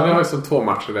förstå. Ja. Jag har ju så 2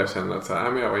 matcher där jag känner att så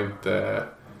här, men jag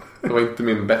var inte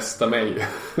min bästa mig.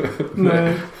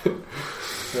 Nej.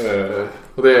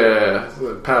 Och det är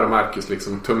Per och Marcus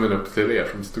liksom tummen upp till er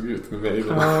som stod ut med mig.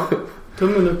 Ja,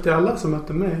 tummen upp till alla som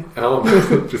mötte mig. Ja,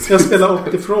 precis. Jag spelar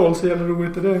 80 Thralls, så jävla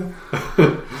roligt är det.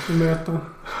 Att möta.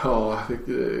 Ja,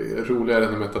 det är roligare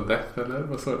än att möta Death, eller?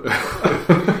 Vad sa du?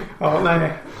 Ja,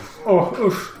 nej.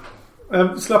 Usch.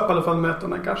 Jag slapp i alla fall möta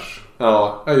Nagash.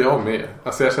 Ja, jag med.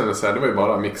 Alltså jag kände så här, det var ju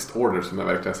bara mixed order som jag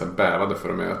verkligen så här bärade för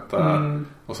att möta.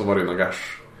 Och så var det ju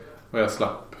Nagash. Och jag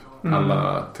slapp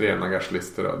alla 3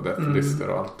 Nagash-listor och Death-listor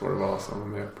och allt vad det var som var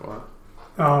med på.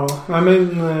 Ja,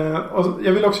 men och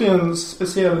jag vill också ge en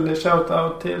speciell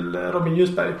shoutout till Robin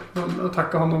Ljusberg och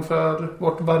tacka honom för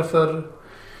vårt varför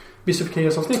Bishop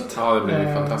Chaos-avsnitt. Ja, det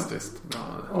blev fantastiskt. Ja.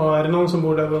 Och är det någon som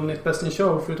borde ha vunnit Best in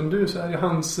Show förutom du, så är det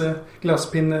hans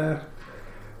glasspinne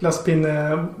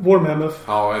War Mammoth.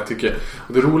 Ja, jag tycker.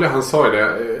 Och det roliga, han sa ju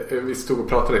det. Vi stod och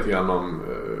pratade lite grann om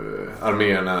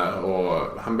arméerna och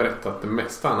han berättade att det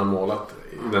mesta han har målat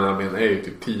i den armén är ju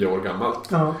typ 10 år gammalt.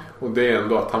 Ja. Och det är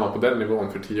ändå att han var på den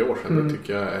nivån för 10 år sedan. Det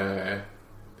tycker jag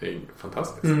det är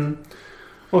fantastiskt.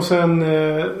 Och sen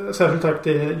särskilt tack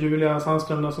till Julia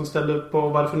Sandström som ställde upp på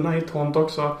Varför Nighthaunt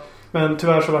också. Men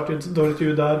tyvärr så var det ett dåligt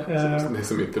ljud där. Det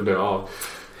som inte blev av.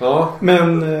 Ja.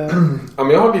 Men... Ja,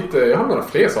 men jag har några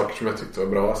fler saker som jag tyckte var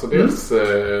bra. Alltså dels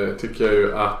tycker jag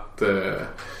ju att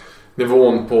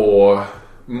nivån på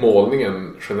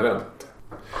målningen generellt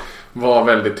var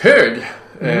väldigt hög.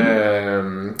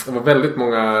 Det var väldigt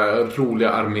många roliga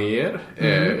arméer.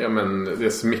 Ja, men det är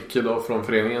så mycket då från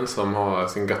föreningen som har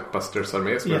sin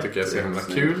Gutbusters-armé som jag tycker är så himla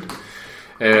kul.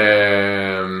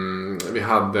 Vi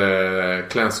hade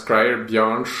Clan Scryer,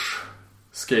 Björns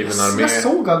Skaven-armé. Jag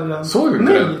såg aldrig den. Såg du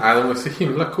inte den? Nej, den var så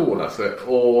himla cool alltså.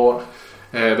 Och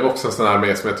det var också en sån här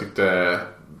armé som jag tyckte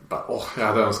jag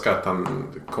hade önskat att han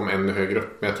kom ännu högre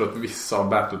upp. Men jag tror att vissa av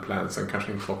battleplansen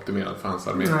kanske inte var optimerad för hans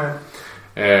armé. Nej.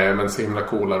 Men så himla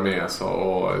cool armé alltså,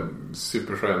 och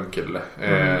superskön kille.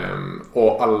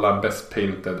 Och alla best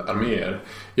painted arméer.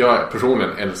 Jag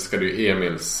personligen älskade ju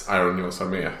Emils Iron News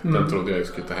armé. Den trodde jag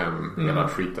skulle ta hem hela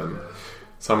skiten.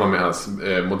 Samma med hans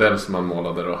modell som han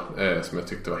målade då, som jag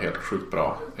tyckte var helt sjukt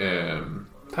bra.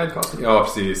 Tidecasting. Ja,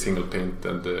 precis. Single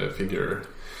painted figure.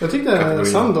 Jag tyckte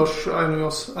Sandors Iron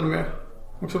News armé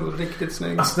också riktigt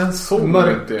snygg. Alltså den såg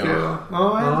mörk, inte jag.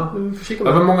 Det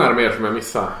var många arméer som jag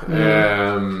missade.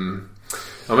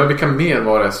 Ja, men vilka mer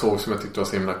var det jag såg som jag tyckte var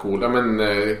så himla cool? Ja, men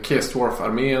Chaos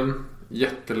Dwarf-armén,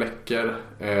 jätteläcker.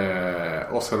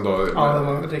 Och sen då... Ja, den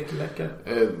var riktigt läcker.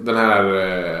 Den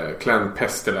här Clan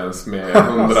Pestilence med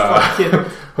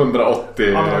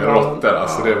 180 råttor.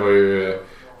 Alltså det var ju...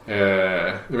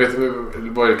 Jag vet, det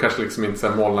var ju kanske liksom inte så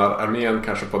här målararmén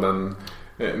kanske på den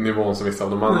nivån som vissa av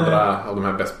de andra av de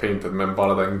här best painted, men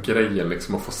bara den grejen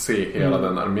liksom att få se hela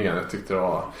den armén, jag tyckte det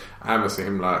var så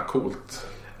himla coolt.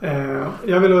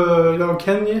 Jag och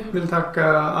Kenny vill tacka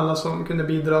alla som kunde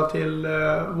bidra till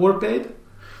Warp Aid.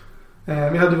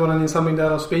 Vi hade ju vår insamling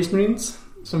där av Space Marines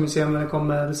som vi senare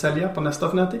kommer sälja på nästa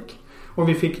Fnatic, och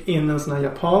vi fick in en sån här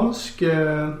japansk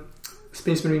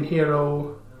Space Marine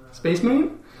Hero Space Marine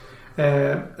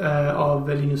av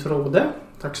Linus Råde.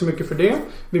 Tack så mycket för det.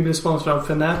 Vi blev sponsrade av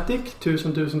Fnatic.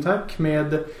 Tusen tack.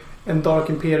 Med en Dark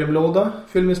Imperium-låda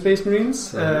fylld med Space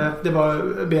Marines. Det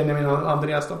var Benjamin och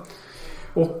Andreas då.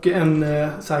 Och en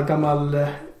så här gammal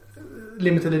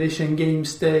limited edition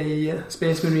Games Day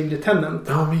Space Marine Lieutenant.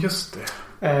 Ja, men just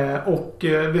det. Och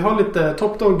vi har lite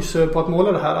top dogs på att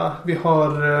måla det här. Vi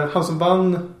har han som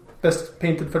vann Best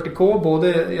Painted 40K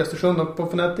både i Östersund och på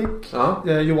Fnatic.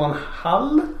 Johan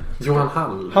Hall.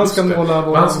 Han ska måla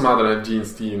vår... Han som hade den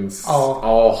jeans.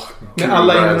 Med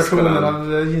alla generationer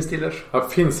av jeansdealers.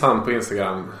 Finns han på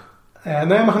Instagram? Nej,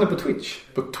 men han är på Twitch.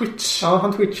 På Twitch? Ja,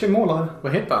 han Twitchar målar.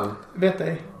 Vad heter han?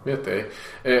 Vet ej.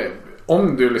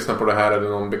 Om du lyssnar på det här eller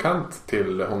någon bekant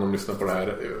till honom lyssnar på det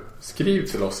här, skriv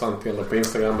till oss antingen på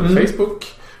Instagram eller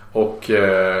Facebook. Och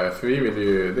för vi vill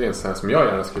ju, det är en sån här som jag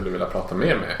gärna skulle vilja prata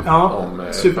mer med om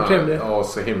supertrevlig. Och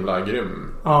så himla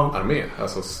grym armé,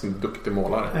 alltså duktig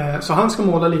målare. Så han ska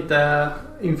måla lite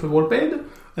inför Warp Aid.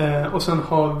 Och sen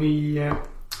har vi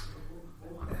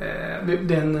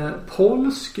den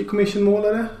polsk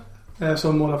commission-målare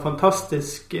som målar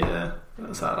fantastisk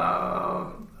så här,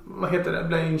 vad heter det?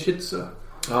 Blainshitsu.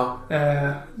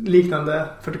 Liknande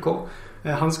 40K.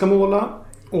 Han ska måla.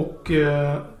 Och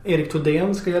Erik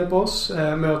Todén ska hjälpa oss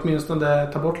med att åtminstone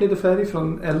ta bort lite färg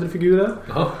från äldre figurer.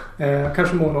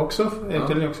 Kanske måla också. Erik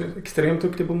är också extremt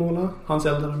duktig på att måla. Hans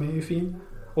eldararmé är ju fin.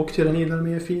 Och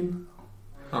tyrannidarmé är fin.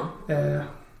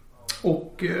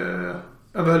 Och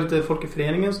vi har lite folk i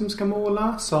föreningen som ska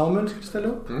måla. Samuel ska ställa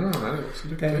upp.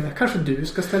 Kanske du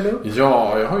ska ställa upp.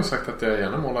 Ja, jag har ju sagt att jag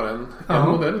gärna målar en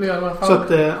modell i alla fall. Så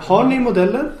att, har ni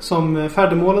modeller som är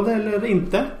färdigmålade eller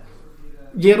inte,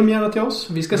 ge dem gärna till oss.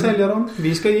 Vi ska sälja dem.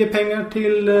 Vi ska ge pengar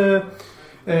till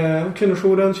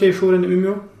kvinnojouren, tjejjouren i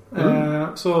Umeå.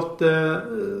 Så att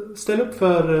ställ upp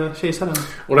för kejsaren.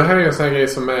 Och det här är ju en sån här grej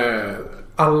som är...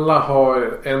 Alla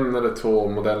har en eller två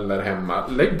modeller hemma.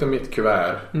 Lägg dem i ett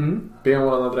kuvert. Be om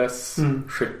vår adress.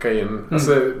 Skicka in.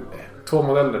 Alltså 2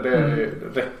 modeller, det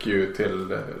räcker ju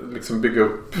till liksom bygga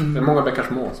upp. Det är många bäckar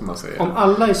små som man säger. Om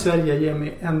alla i Sverige ger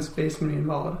mig en Space Marine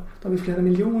var, då har vi flera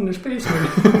miljoner Space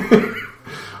Marine.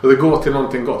 Och det går till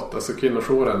någonting gott. Alltså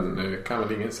kvinnojouren kan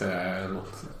väl ingen säga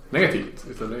något negativt.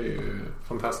 Utan det är ju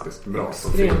fantastiskt bra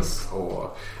som finns.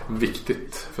 Och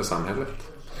viktigt för samhället.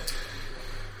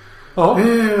 Ja.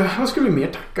 Vad skulle vi mer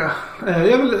tacka?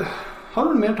 Har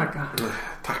du mer tacka?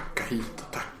 Tacka hit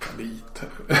och tacka dit.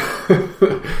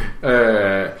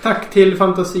 Tack till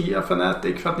Fantasia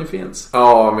Fnatic för att ni finns.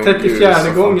 Ja, men 34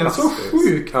 gången, så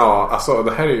sjukt. Ja, alltså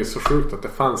det här är ju så sjukt att det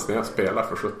fanns när jag spelade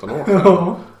för 17 år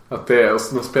sedan. Att de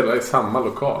spelar i samma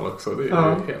lokal också. Det är ju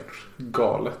helt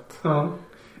galet. Ja.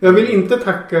 Jag vill inte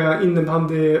tacka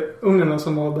innebandyungarna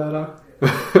som var där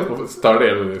Och störde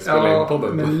er när ni spelade in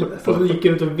podden. Men folk gick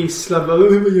ut och visslade. Vad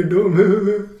gör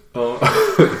de? Ja.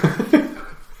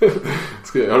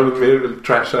 Har du mer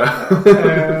trasha?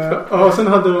 Och sen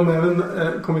hade de även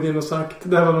kommit in och sagt.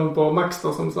 Det här var någon på Max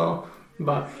då som sa.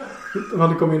 Bara, de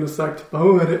hade kommit in och sagt.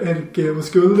 Vad är det Erke? Vad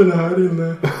skulderna här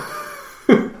inne?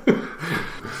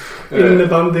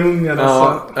 Innebandyungen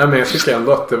ja, men jag tycker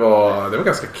ändå att det var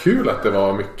ganska kul att det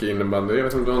var mycket innebandy. Jag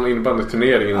vet inte om det var en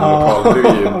innebandyturnering inom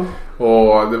lokalbygg.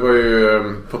 Och det var ju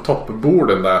på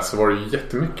toppborden där så var det ju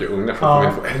jättemycket unga som kom in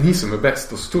och är ni som är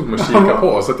bäst och stod och kika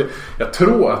på. Så att jag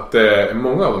tror att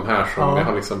många av de här som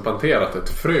har liksom planterat ett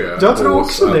frö. Jag tror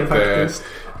också det faktiskt.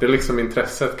 Det är liksom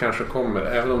intresset kanske kommer,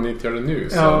 även om ni inte gör det nu.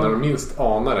 Så när de minst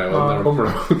anar det och när de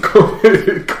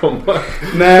kommer komma.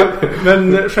 Nej,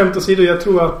 men skämt åsido, jag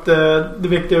tror att det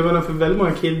väckte ögonen för väldigt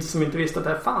många kids som inte visste att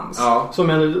det här fanns. Ja. Som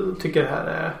jag tycker det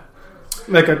här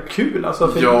verkar kul.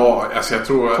 Alltså, jag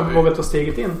tror att våga ta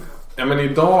steget in. Ja, men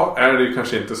idag är det ju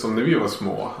kanske inte som när vi var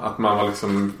små. Att man var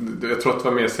liksom, jag tror att det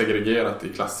var mer segregerat i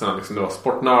klasserna. Liksom det var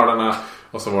sportnördarna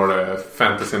och så var det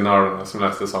fantasy-nördarna som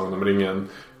läste Sagan om ringen.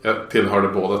 Jag tillhörde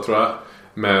båda tror jag.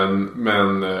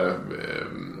 Men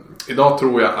idag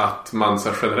tror jag att man så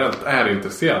generellt är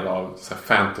intresserad av så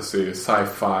fantasy,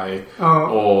 sci-fi.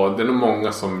 Och det är nog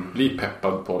många som blir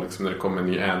peppad på liksom, när det kommer en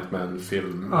ny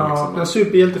Ant-Man-film. Ja, liksom, den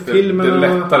superhjältefilmen. Det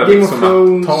är lättare liksom,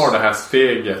 att ta det här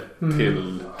steget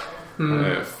till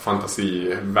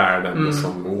fantasivärlden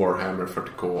som Warhammer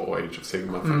 40K och Age of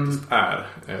Sigmar faktiskt är.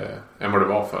 Än vad det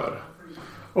var för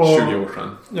 20 år sedan.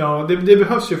 Ja, det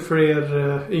behövs ju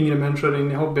fler yngre människor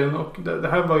in i hobbyn. Och det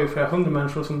här var ju flera hundra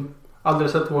människor som aldrig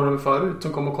sett Warhammer förut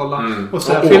som kom och kolla. Och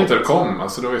återkom.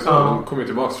 Alltså det var ju så, de kom ju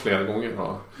tillbaka flera gånger.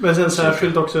 Men sen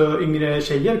särskilt också yngre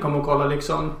tjejer kom och kolla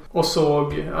liksom. Och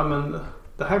såg,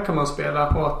 det här kan man spela.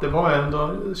 Och att det var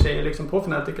ändå tjejer liksom på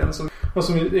Fnaticen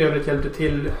som i övrigt hjälpte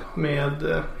till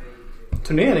med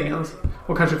turneringen.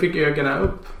 Och kanske fick ögonen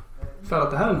upp. För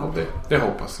att det här är en hobby. Det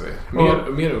hoppas vi.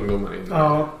 Mer ungdomar in.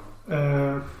 Ja.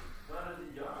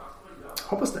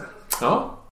 Hoppas det.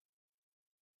 Ja.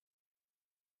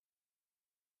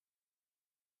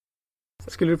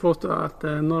 Skulle du påstå att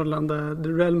Norrland är the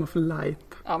realm of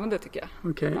light? Ja, men det tycker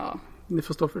jag. Okej. Ja. Det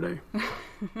får stå för dig.